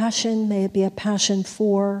feel a passion, may it be a passion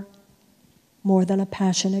for more than a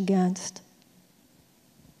passion against.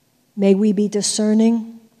 May we be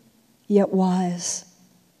discerning, yet wise.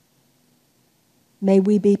 May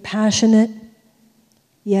we be passionate,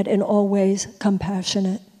 yet in all ways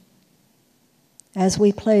compassionate. As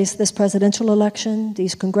we place this presidential election,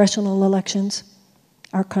 these congressional elections,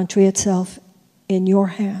 our country itself in your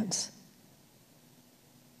hands.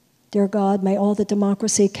 Dear God, may all that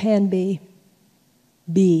democracy can be,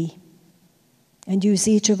 and use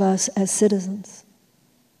each of us as citizens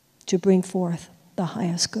to bring forth the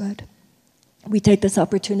highest good. We take this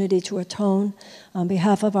opportunity to atone on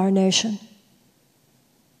behalf of our nation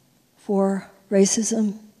for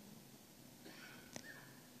racism,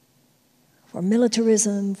 for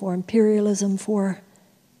militarism, for imperialism, for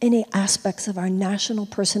any aspects of our national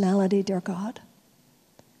personality, dear God,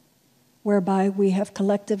 whereby we have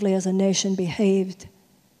collectively as a nation behaved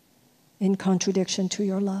in contradiction to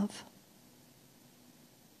your love.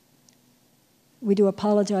 We do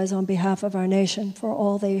apologize on behalf of our nation for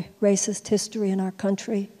all the racist history in our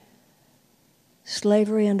country,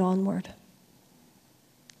 slavery and onward,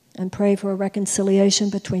 and pray for a reconciliation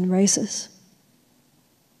between races,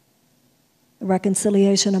 a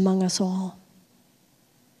reconciliation among us all,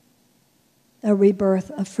 a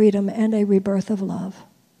rebirth of freedom and a rebirth of love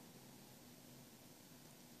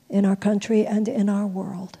in our country and in our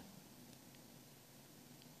world.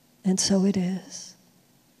 And so it is.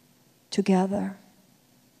 Together,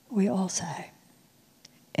 we all say,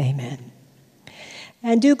 amen.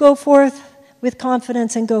 And do go forth with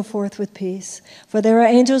confidence and go forth with peace. For there are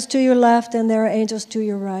angels to your left and there are angels to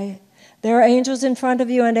your right. There are angels in front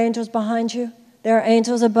of you and angels behind you. There are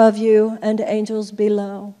angels above you and angels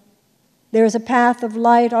below. There is a path of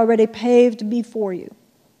light already paved before you.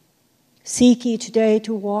 Seek each day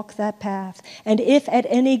to walk that path. And if at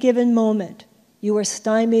any given moment you are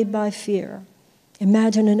stymied by fear,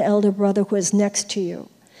 imagine an elder brother who is next to you,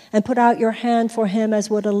 and put out your hand for him as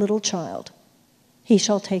would a little child. He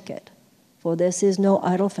shall take it, for this is no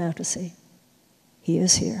idle fantasy. He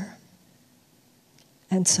is here.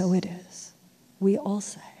 And so it is. We all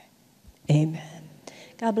say, amen.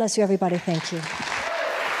 God bless you, everybody. Thank you.